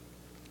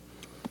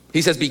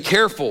 He says, "Be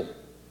careful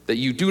that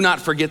you do not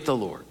forget the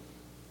Lord,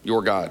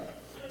 your God,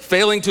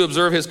 failing to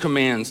observe his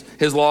commands,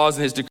 his laws,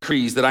 and his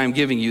decrees that I am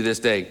giving you this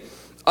day.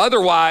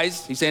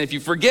 Otherwise," he's saying, if you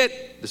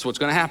forget, this is what's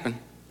going to happen.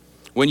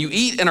 "When you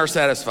eat and are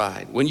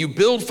satisfied, when you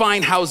build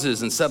fine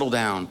houses and settle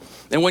down,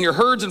 and when your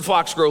herds and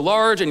flocks grow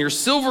large, and your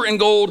silver and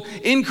gold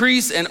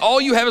increase, and all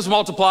you have is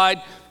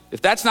multiplied,"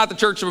 if that's not the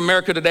Church of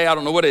America today, I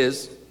don't know what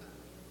is,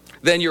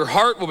 "then your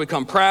heart will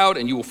become proud,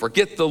 and you will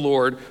forget the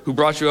Lord who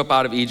brought you up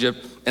out of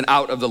Egypt and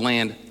out of the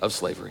land of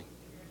slavery."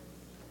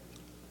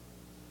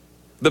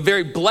 The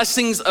very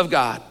blessings of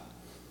God.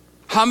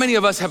 How many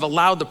of us have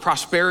allowed the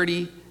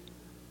prosperity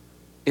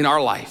in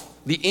our life,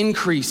 the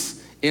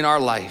increase in our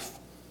life,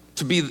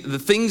 to be the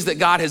things that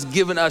God has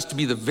given us to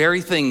be the very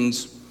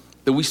things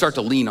that we start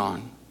to lean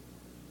on?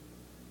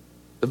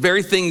 The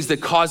very things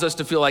that cause us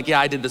to feel like, yeah,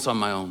 I did this on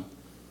my own.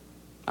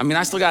 I mean,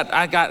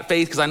 I got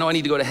faith because I know I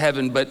need to go to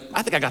heaven, but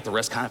I think I got the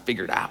rest kind of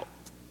figured out.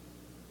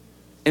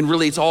 And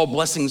really, it's all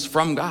blessings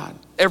from God.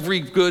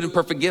 Every good and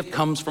perfect gift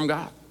comes from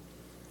God.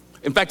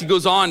 In fact,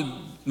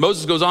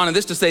 Moses goes on in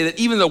this to say that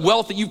even the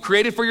wealth that you've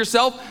created for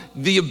yourself,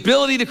 the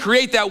ability to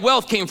create that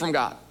wealth came from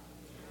God.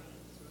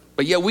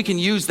 But yet we can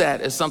use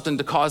that as something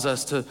to cause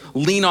us to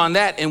lean on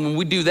that. And when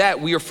we do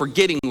that, we are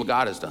forgetting what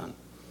God has done.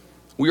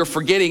 We are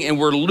forgetting and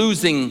we're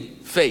losing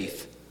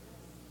faith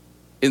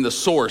in the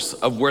source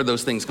of where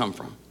those things come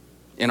from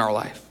in our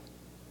life.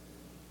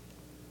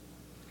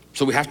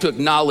 So we have to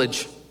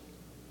acknowledge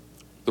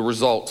the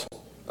result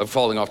of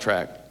falling off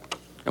track.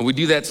 And we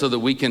do that so that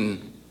we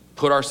can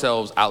put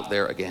ourselves out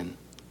there again.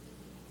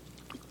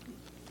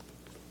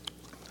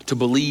 To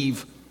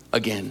believe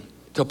again.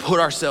 To put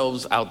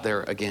ourselves out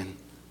there again.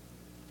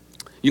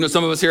 You know,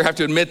 some of us here have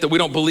to admit that we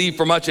don't believe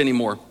for much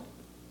anymore.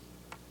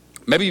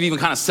 Maybe you've even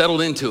kind of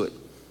settled into it.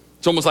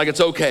 It's almost like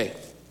it's okay.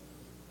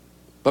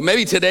 But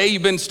maybe today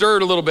you've been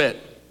stirred a little bit,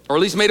 or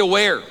at least made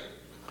aware.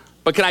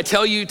 But can I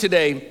tell you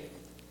today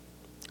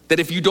that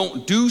if you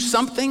don't do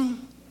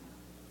something,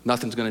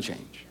 nothing's going to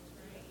change.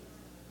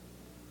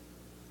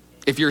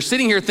 If you're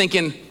sitting here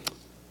thinking,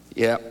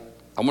 yeah,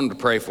 I want him to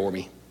pray for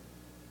me.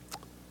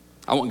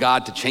 I want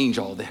God to change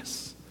all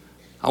this.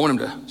 I want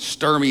him to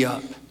stir me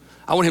up.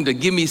 I want him to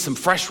give me some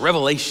fresh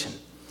revelation.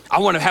 I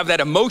want to have that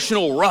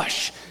emotional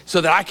rush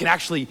so that I can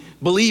actually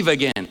believe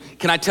again.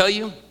 Can I tell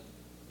you,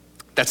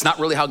 that's not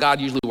really how God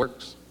usually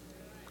works.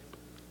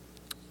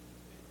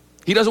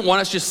 He doesn't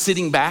want us just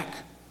sitting back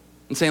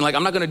and saying like,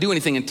 I'm not going to do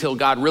anything until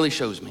God really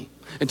shows me.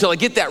 Until I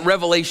get that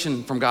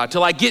revelation from God.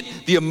 Till I get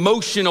the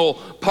emotional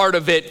part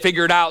of it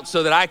figured out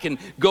so that I can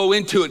go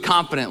into it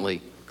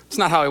confidently. It's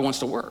not how he wants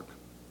to work.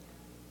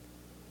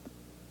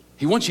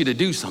 He wants you to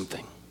do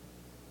something.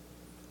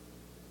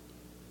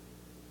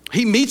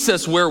 He meets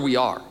us where we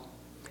are.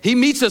 He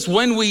meets us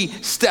when we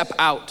step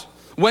out.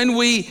 When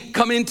we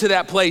come into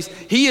that place,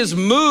 he is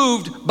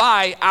moved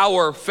by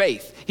our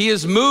faith. He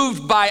is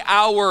moved by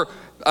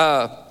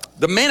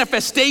the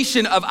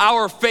manifestation of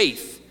our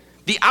faith,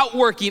 the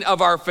outworking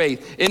of our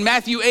faith. In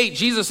Matthew 8,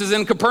 Jesus is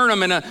in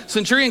Capernaum and a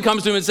centurion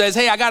comes to him and says,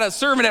 hey, I got a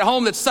servant at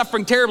home that's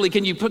suffering terribly.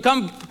 Can you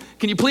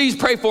please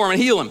pray for him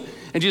and heal him?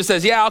 And Jesus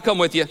says, yeah, I'll come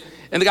with you.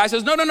 And the guy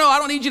says, no, I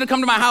don't need you to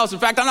come to my house. In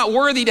fact, I'm not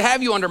worthy to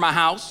have you under my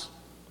house,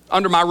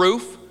 under my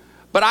roof.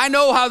 But I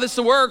know how this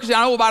works.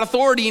 I know about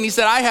authority. And he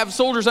said, I have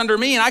soldiers under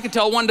me and I can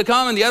tell one to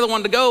come and the other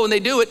one to go and they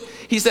do it.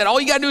 He said,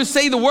 all you got to do is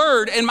say the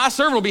word and my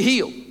servant will be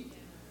healed.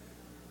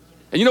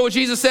 And you know what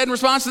Jesus said in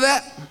response to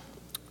that?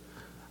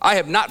 I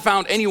have not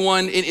found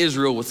anyone in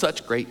Israel with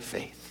such great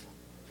faith.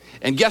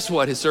 And guess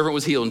what? His servant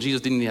was healed and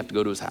Jesus didn't even have to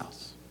go to his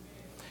house.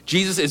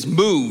 Jesus is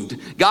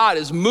moved. God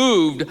is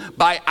moved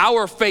by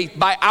our faith,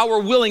 by our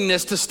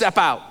willingness to step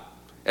out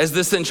as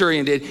this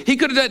centurion did. He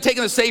could have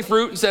taken the safe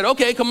route and said,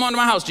 okay, come on to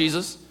my house,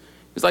 Jesus.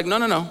 He's like, no.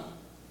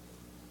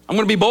 I'm going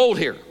to be bold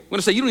here. I'm going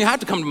to say, you don't even have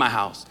to come to my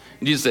house.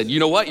 And Jesus said, you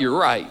know what? You're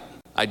right.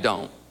 I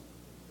don't.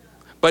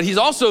 But he's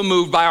also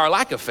moved by our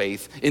lack of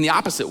faith in the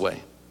opposite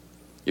way.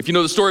 If you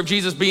know the story of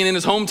Jesus being in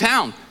his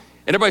hometown, and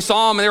everybody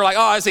saw him and they were like,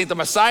 oh, this ain't the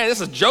Messiah.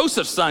 This is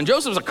Joseph's son.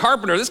 Joseph's a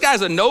carpenter. This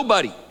guy's a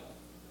nobody.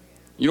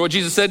 You know what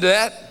Jesus said to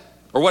that?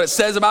 Or what it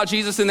says about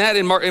Jesus in that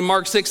in Mark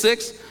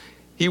 6:6?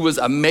 He was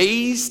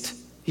amazed.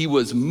 He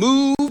was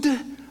moved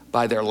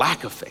by their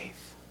lack of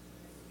faith.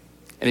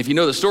 And if you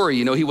know the story,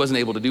 you know he wasn't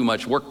able to do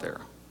much work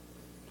there.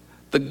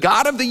 The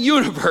God of the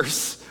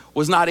universe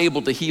was not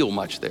able to heal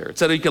much there. It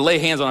said he could lay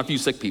hands on a few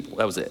sick people.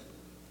 That was it.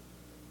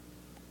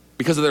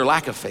 Because of their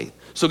lack of faith.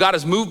 So God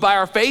is moved by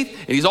our faith,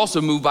 and he's also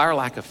moved by our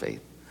lack of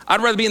faith.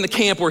 I'd rather be in the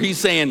camp where he's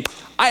saying,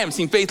 I haven't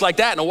seen faith like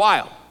that in a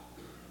while.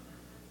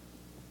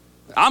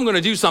 I'm going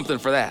to do something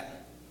for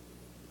that.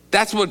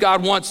 That's what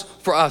God wants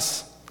for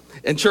us.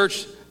 And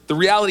church, the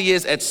reality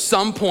is at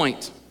some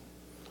point,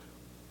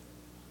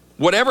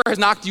 whatever has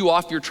knocked you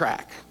off your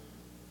track,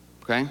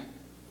 okay?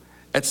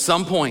 At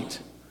some point,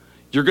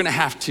 you're going to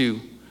have to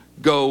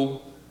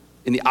go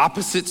in the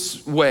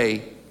opposite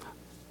way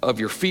of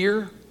your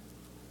fear,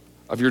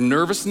 of your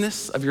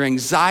nervousness, of your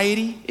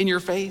anxiety in your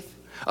faith,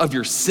 of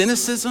your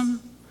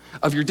cynicism,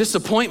 of your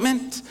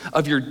disappointment,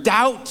 of your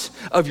doubt,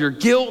 of your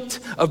guilt,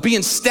 of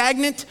being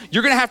stagnant.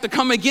 You're gonna have to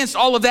come against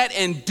all of that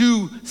and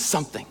do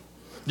something.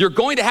 You're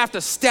going to have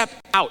to step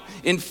out.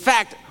 In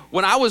fact,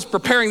 when I was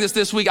preparing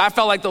this week, I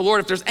felt like the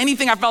Lord, if there's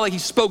anything I felt like he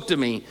spoke to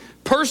me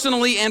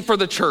personally and for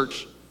the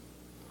church,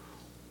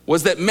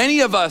 was that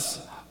many of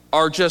us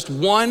are just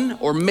one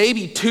or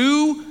maybe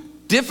two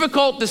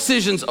difficult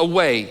decisions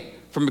away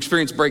from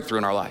experiencing breakthrough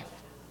in our life.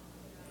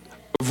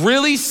 Of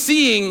really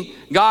seeing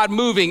God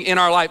moving in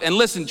our life. And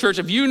listen, church,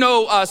 if you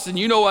know us and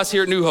you know us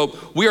here at New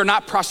Hope, we are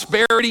not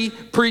prosperity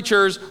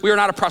preachers. We are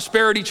not a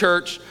prosperity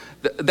church.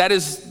 That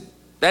is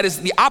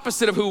the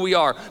opposite of who we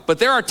are. But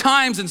there are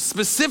times in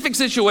specific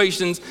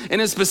situations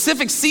and in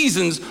specific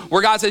seasons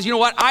where God says, you know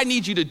what? I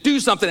need you to do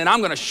something, and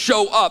I'm gonna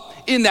show up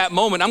in that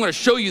moment. I'm gonna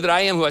show you that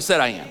I am who I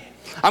said I am.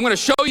 I'm gonna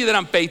show you that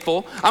I'm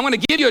faithful. I'm gonna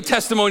give you a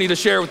testimony to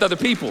share with other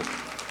people.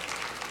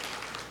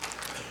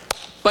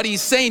 But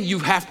he's saying you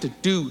have to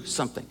do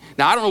something.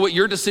 Now, I don't know what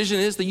your decision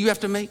is that you have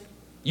to make.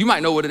 You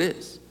might know what it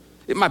is.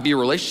 It might be a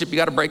relationship you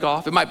gotta break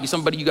off. It might be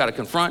somebody you gotta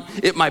confront.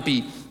 It might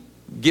be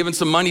giving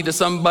some money to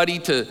somebody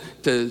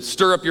to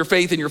stir up your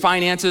faith in your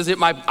finances.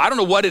 I don't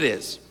know what it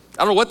is.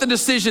 I don't know what the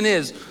decision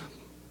is,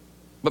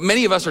 but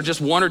many of us are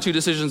just one or two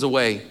decisions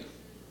away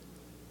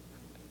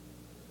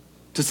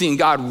to seeing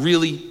God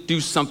really do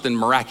something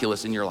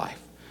miraculous in your life.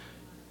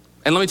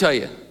 And let me tell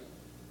you,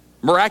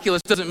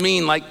 miraculous doesn't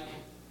mean like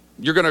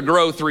you're gonna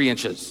grow 3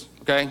 inches,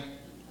 okay?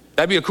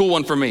 That'd be a cool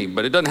one for me,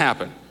 but it doesn't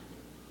happen.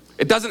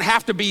 It doesn't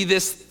have to be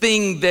this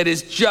thing that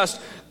is just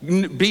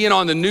being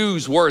on the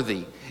news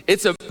worthy.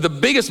 The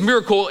biggest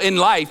miracle in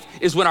life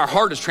is when our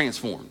heart is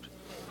transformed.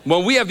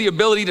 When we have the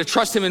ability to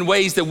trust him in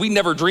ways that we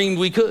never dreamed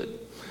we could.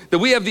 That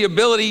we have the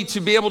ability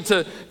to be able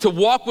to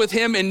walk with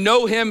him and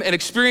know him and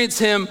experience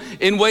him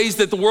in ways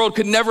that the world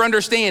could never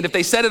understand. If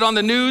they said it on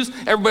the news,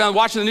 everybody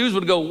watching the news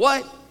would go,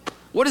 what?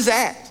 What is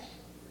that?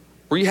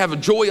 Where you have a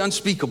joy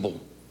unspeakable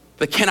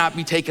that cannot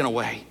be taken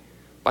away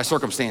by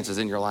circumstances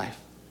in your life.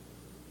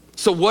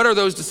 So what are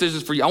those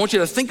decisions for you? I want you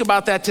to think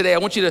about that today. I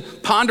want you to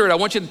ponder it. I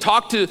want you to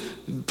talk to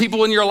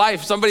people in your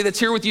life, somebody that's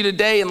here with you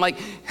today, and like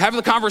have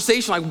the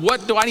conversation, like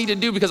what do I need to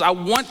do? Because I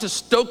want to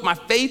stoke my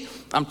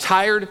faith. I'm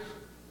tired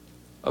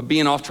of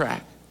being off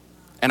track,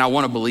 and I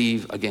want to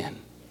believe again.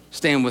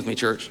 Stand with me,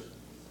 church.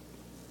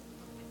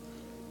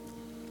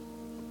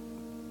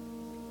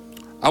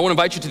 I want to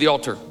invite you to the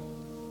altar.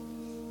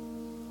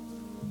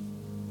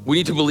 We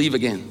need to believe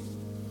again.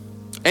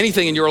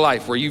 Anything in your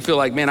life where you feel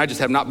like, man, I just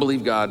have not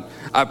believed God.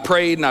 I've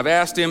prayed and I've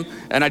asked him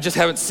and I just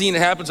haven't seen it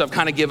happen, so I've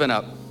kind of given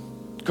up.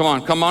 Come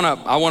on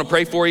up. I want to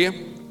pray for you.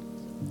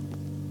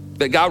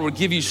 That God would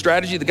give you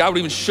strategy, that God would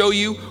even show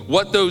you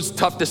what those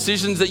tough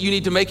decisions that you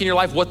need to make in your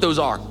life, what those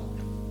are.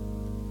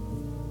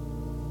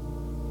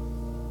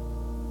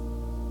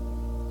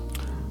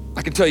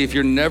 I can tell you, if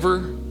you're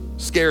never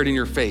scared in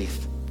your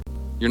faith,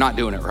 you're not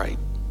doing it right.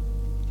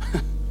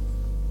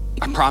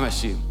 I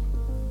promise you.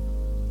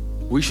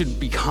 We should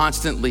be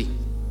constantly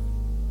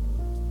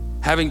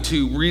having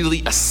to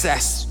really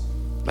assess,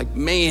 like,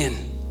 man,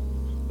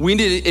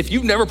 if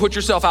you've never put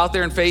yourself out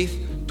there in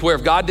faith to where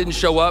if God didn't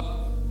show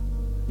up,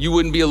 you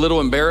wouldn't be a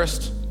little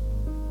embarrassed,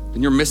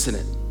 then you're missing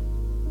it.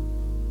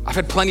 I've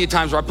had plenty of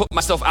times where I put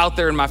myself out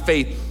there in my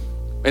faith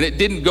and it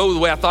didn't go the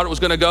way I thought it was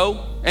gonna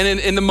go. And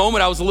in the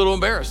moment I was a little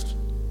embarrassed.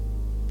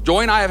 Joy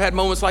and I have had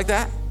moments like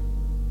that.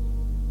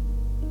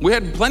 We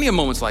had plenty of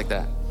moments like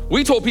that.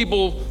 We told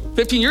people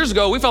 15 years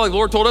ago, we felt like the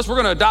Lord told us we're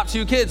gonna adopt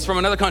 2 kids from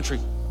another country.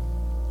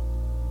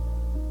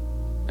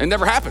 It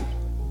never happened.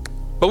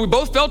 But we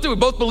both felt it, we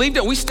both believed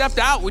it, we stepped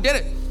out, we did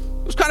it.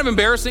 It was kind of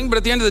embarrassing, but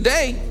at the end of the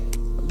day,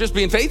 I'm just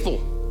being faithful.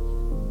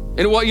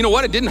 And well, you know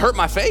what, it didn't hurt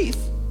my faith.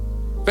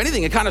 If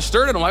anything, it kind of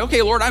stirred it. I'm like,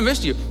 okay, Lord, I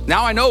missed you.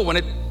 Now I know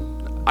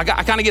I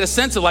kind of get a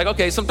sense of like,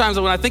 okay, sometimes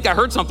when I think I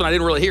heard something, I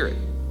didn't really hear it.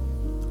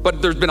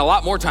 But there's been a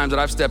lot more times that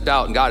I've stepped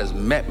out and God has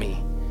met me.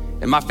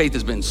 And my faith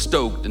has been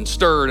stoked and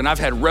stirred, and I've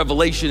had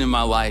revelation in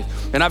my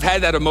life, and I've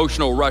had that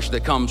emotional rush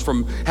that comes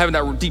from having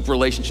that deep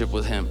relationship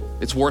with him.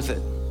 It's worth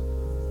it.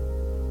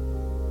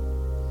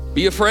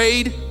 Be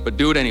afraid, but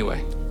do it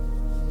anyway.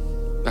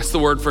 That's the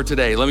word for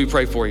today. Let me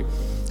pray for you.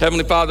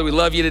 Heavenly Father, we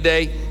love you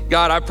today.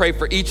 God, I pray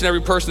for each and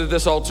every person at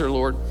this altar,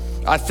 Lord.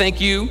 I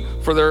thank you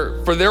for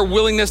their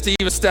willingness to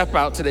even step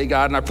out today,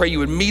 God, and I pray you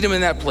would meet them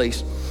in that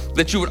place,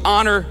 that you would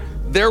honor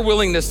their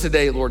willingness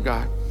today, Lord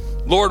God.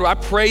 Lord, I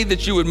pray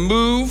that you would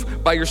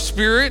move by your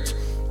Spirit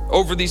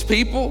over these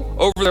people,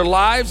 over their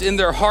lives, in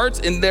their hearts,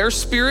 in their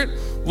spirit.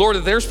 Lord,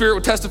 that their spirit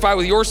would testify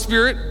with your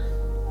spirit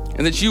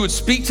and that you would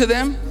speak to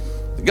them.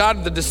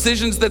 God, the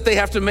decisions that they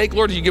have to make,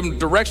 Lord, you give them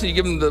direction, you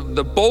give them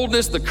the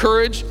boldness, the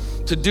courage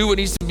to do what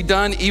needs to be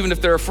done, even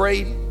if they're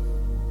afraid.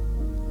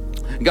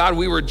 God,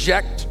 we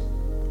reject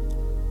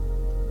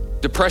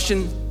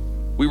depression.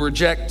 We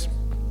reject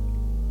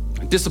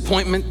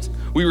disappointment.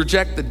 We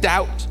reject the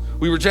doubt.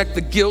 We reject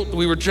the guilt.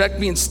 We reject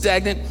being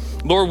stagnant.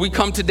 Lord, we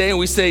come today and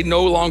we say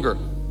no longer.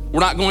 We're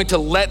not going to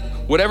let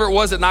whatever it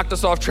was that knocked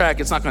us off track,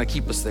 it's not gonna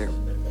keep us there.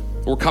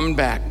 We're coming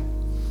back.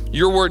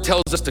 Your word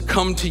tells us to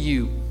come to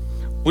you.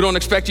 We don't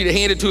expect you to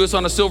hand it to us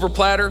on a silver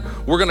platter.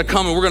 We're gonna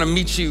come and we're gonna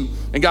meet you.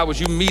 And God, would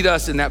you meet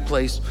us in that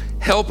place?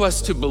 Help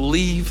us to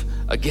believe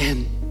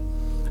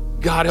again.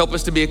 God, help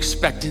us to be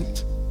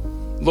expectant.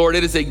 Lord,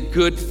 it is a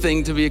good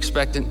thing to be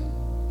expectant.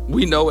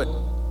 We know it.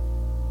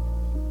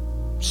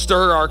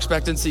 Stir our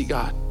expectancy,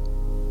 God.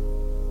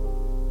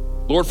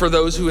 Lord, for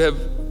those who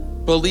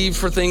have believed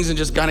for things and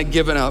just kind of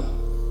given up,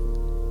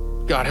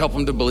 God, help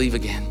them to believe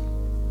again.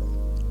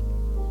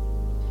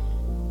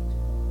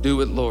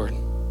 Do it, Lord.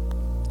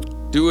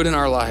 Do it in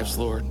our lives,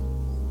 Lord.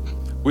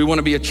 We want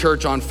to be a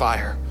church on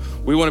fire.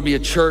 We want to be a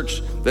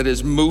church that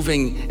is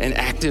moving and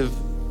active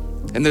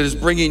and that is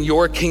bringing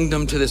your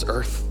kingdom to this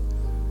earth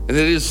and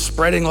that it is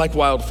spreading like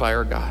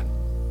wildfire, God.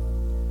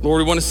 Lord,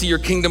 we want to see your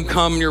kingdom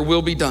come and your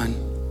will be done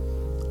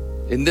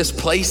in this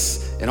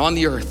place and on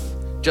the earth,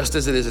 just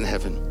as it is in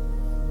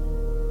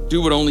heaven.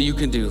 Do what only you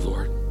can do,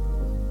 Lord.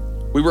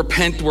 We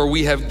repent where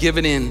we have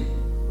given in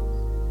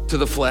to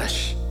the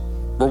flesh,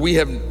 where we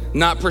have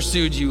not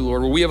pursued you,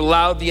 Lord, where we have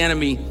allowed the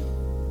enemy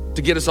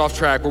to get us off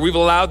track, where we've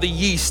allowed the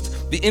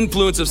yeast, the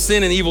influence of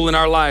sin and evil in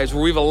our lives,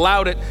 where we've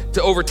allowed it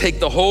to overtake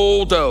the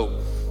whole dough.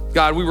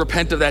 God, we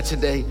repent of that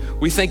today.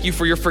 We thank you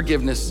for your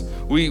forgiveness.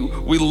 We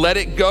let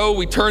it go,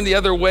 we turn the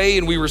other way,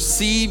 and we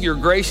receive your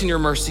grace and your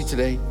mercy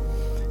today.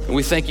 And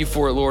we thank you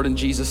for it, Lord, in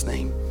Jesus'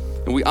 name.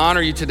 And we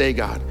honor you today,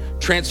 God.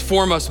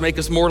 Transform us, make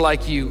us more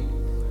like you.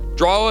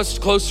 Draw us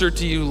closer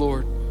to you,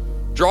 Lord.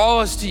 Draw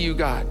us to you,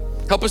 God.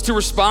 Help us to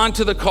respond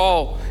to the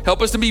call.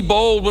 Help us to be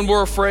bold when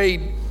we're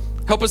afraid.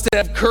 Help us to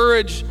have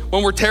courage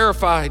when we're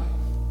terrified.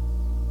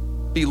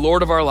 Be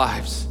Lord of our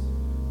lives.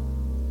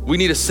 We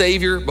need a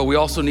Savior, but we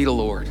also need a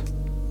Lord.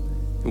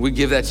 And we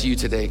give that to you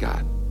today,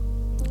 God.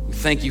 We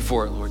thank you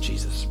for it, Lord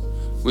Jesus.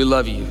 We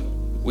love you.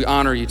 We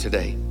honor you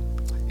today.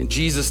 In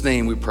Jesus'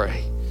 name we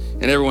pray.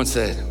 And everyone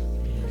said,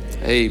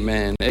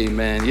 amen,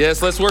 amen.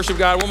 Yes, let's worship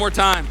God one more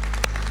time.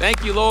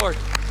 Thank you, Lord.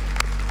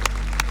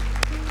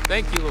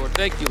 Thank you, Lord.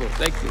 Thank you, Lord.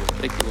 Thank you, Lord.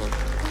 Thank you, Lord.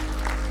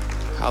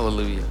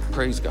 Hallelujah.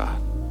 Praise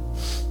God.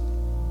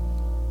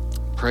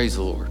 Praise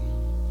the Lord.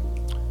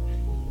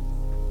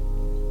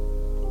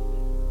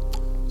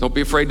 Don't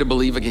be afraid to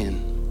believe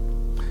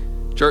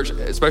again. Church,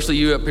 especially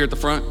you up here at the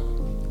front,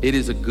 it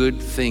is a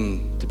good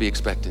thing to be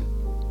expectant.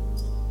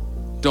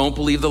 Don't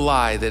believe the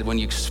lie that when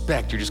you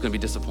expect, you're just gonna be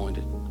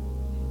disappointed.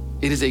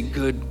 It is a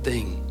good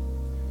thing.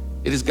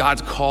 It is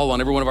God's call on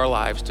every one of our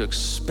lives to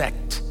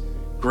expect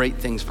great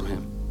things from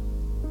him.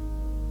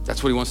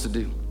 That's what he wants to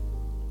do.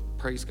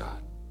 Praise God.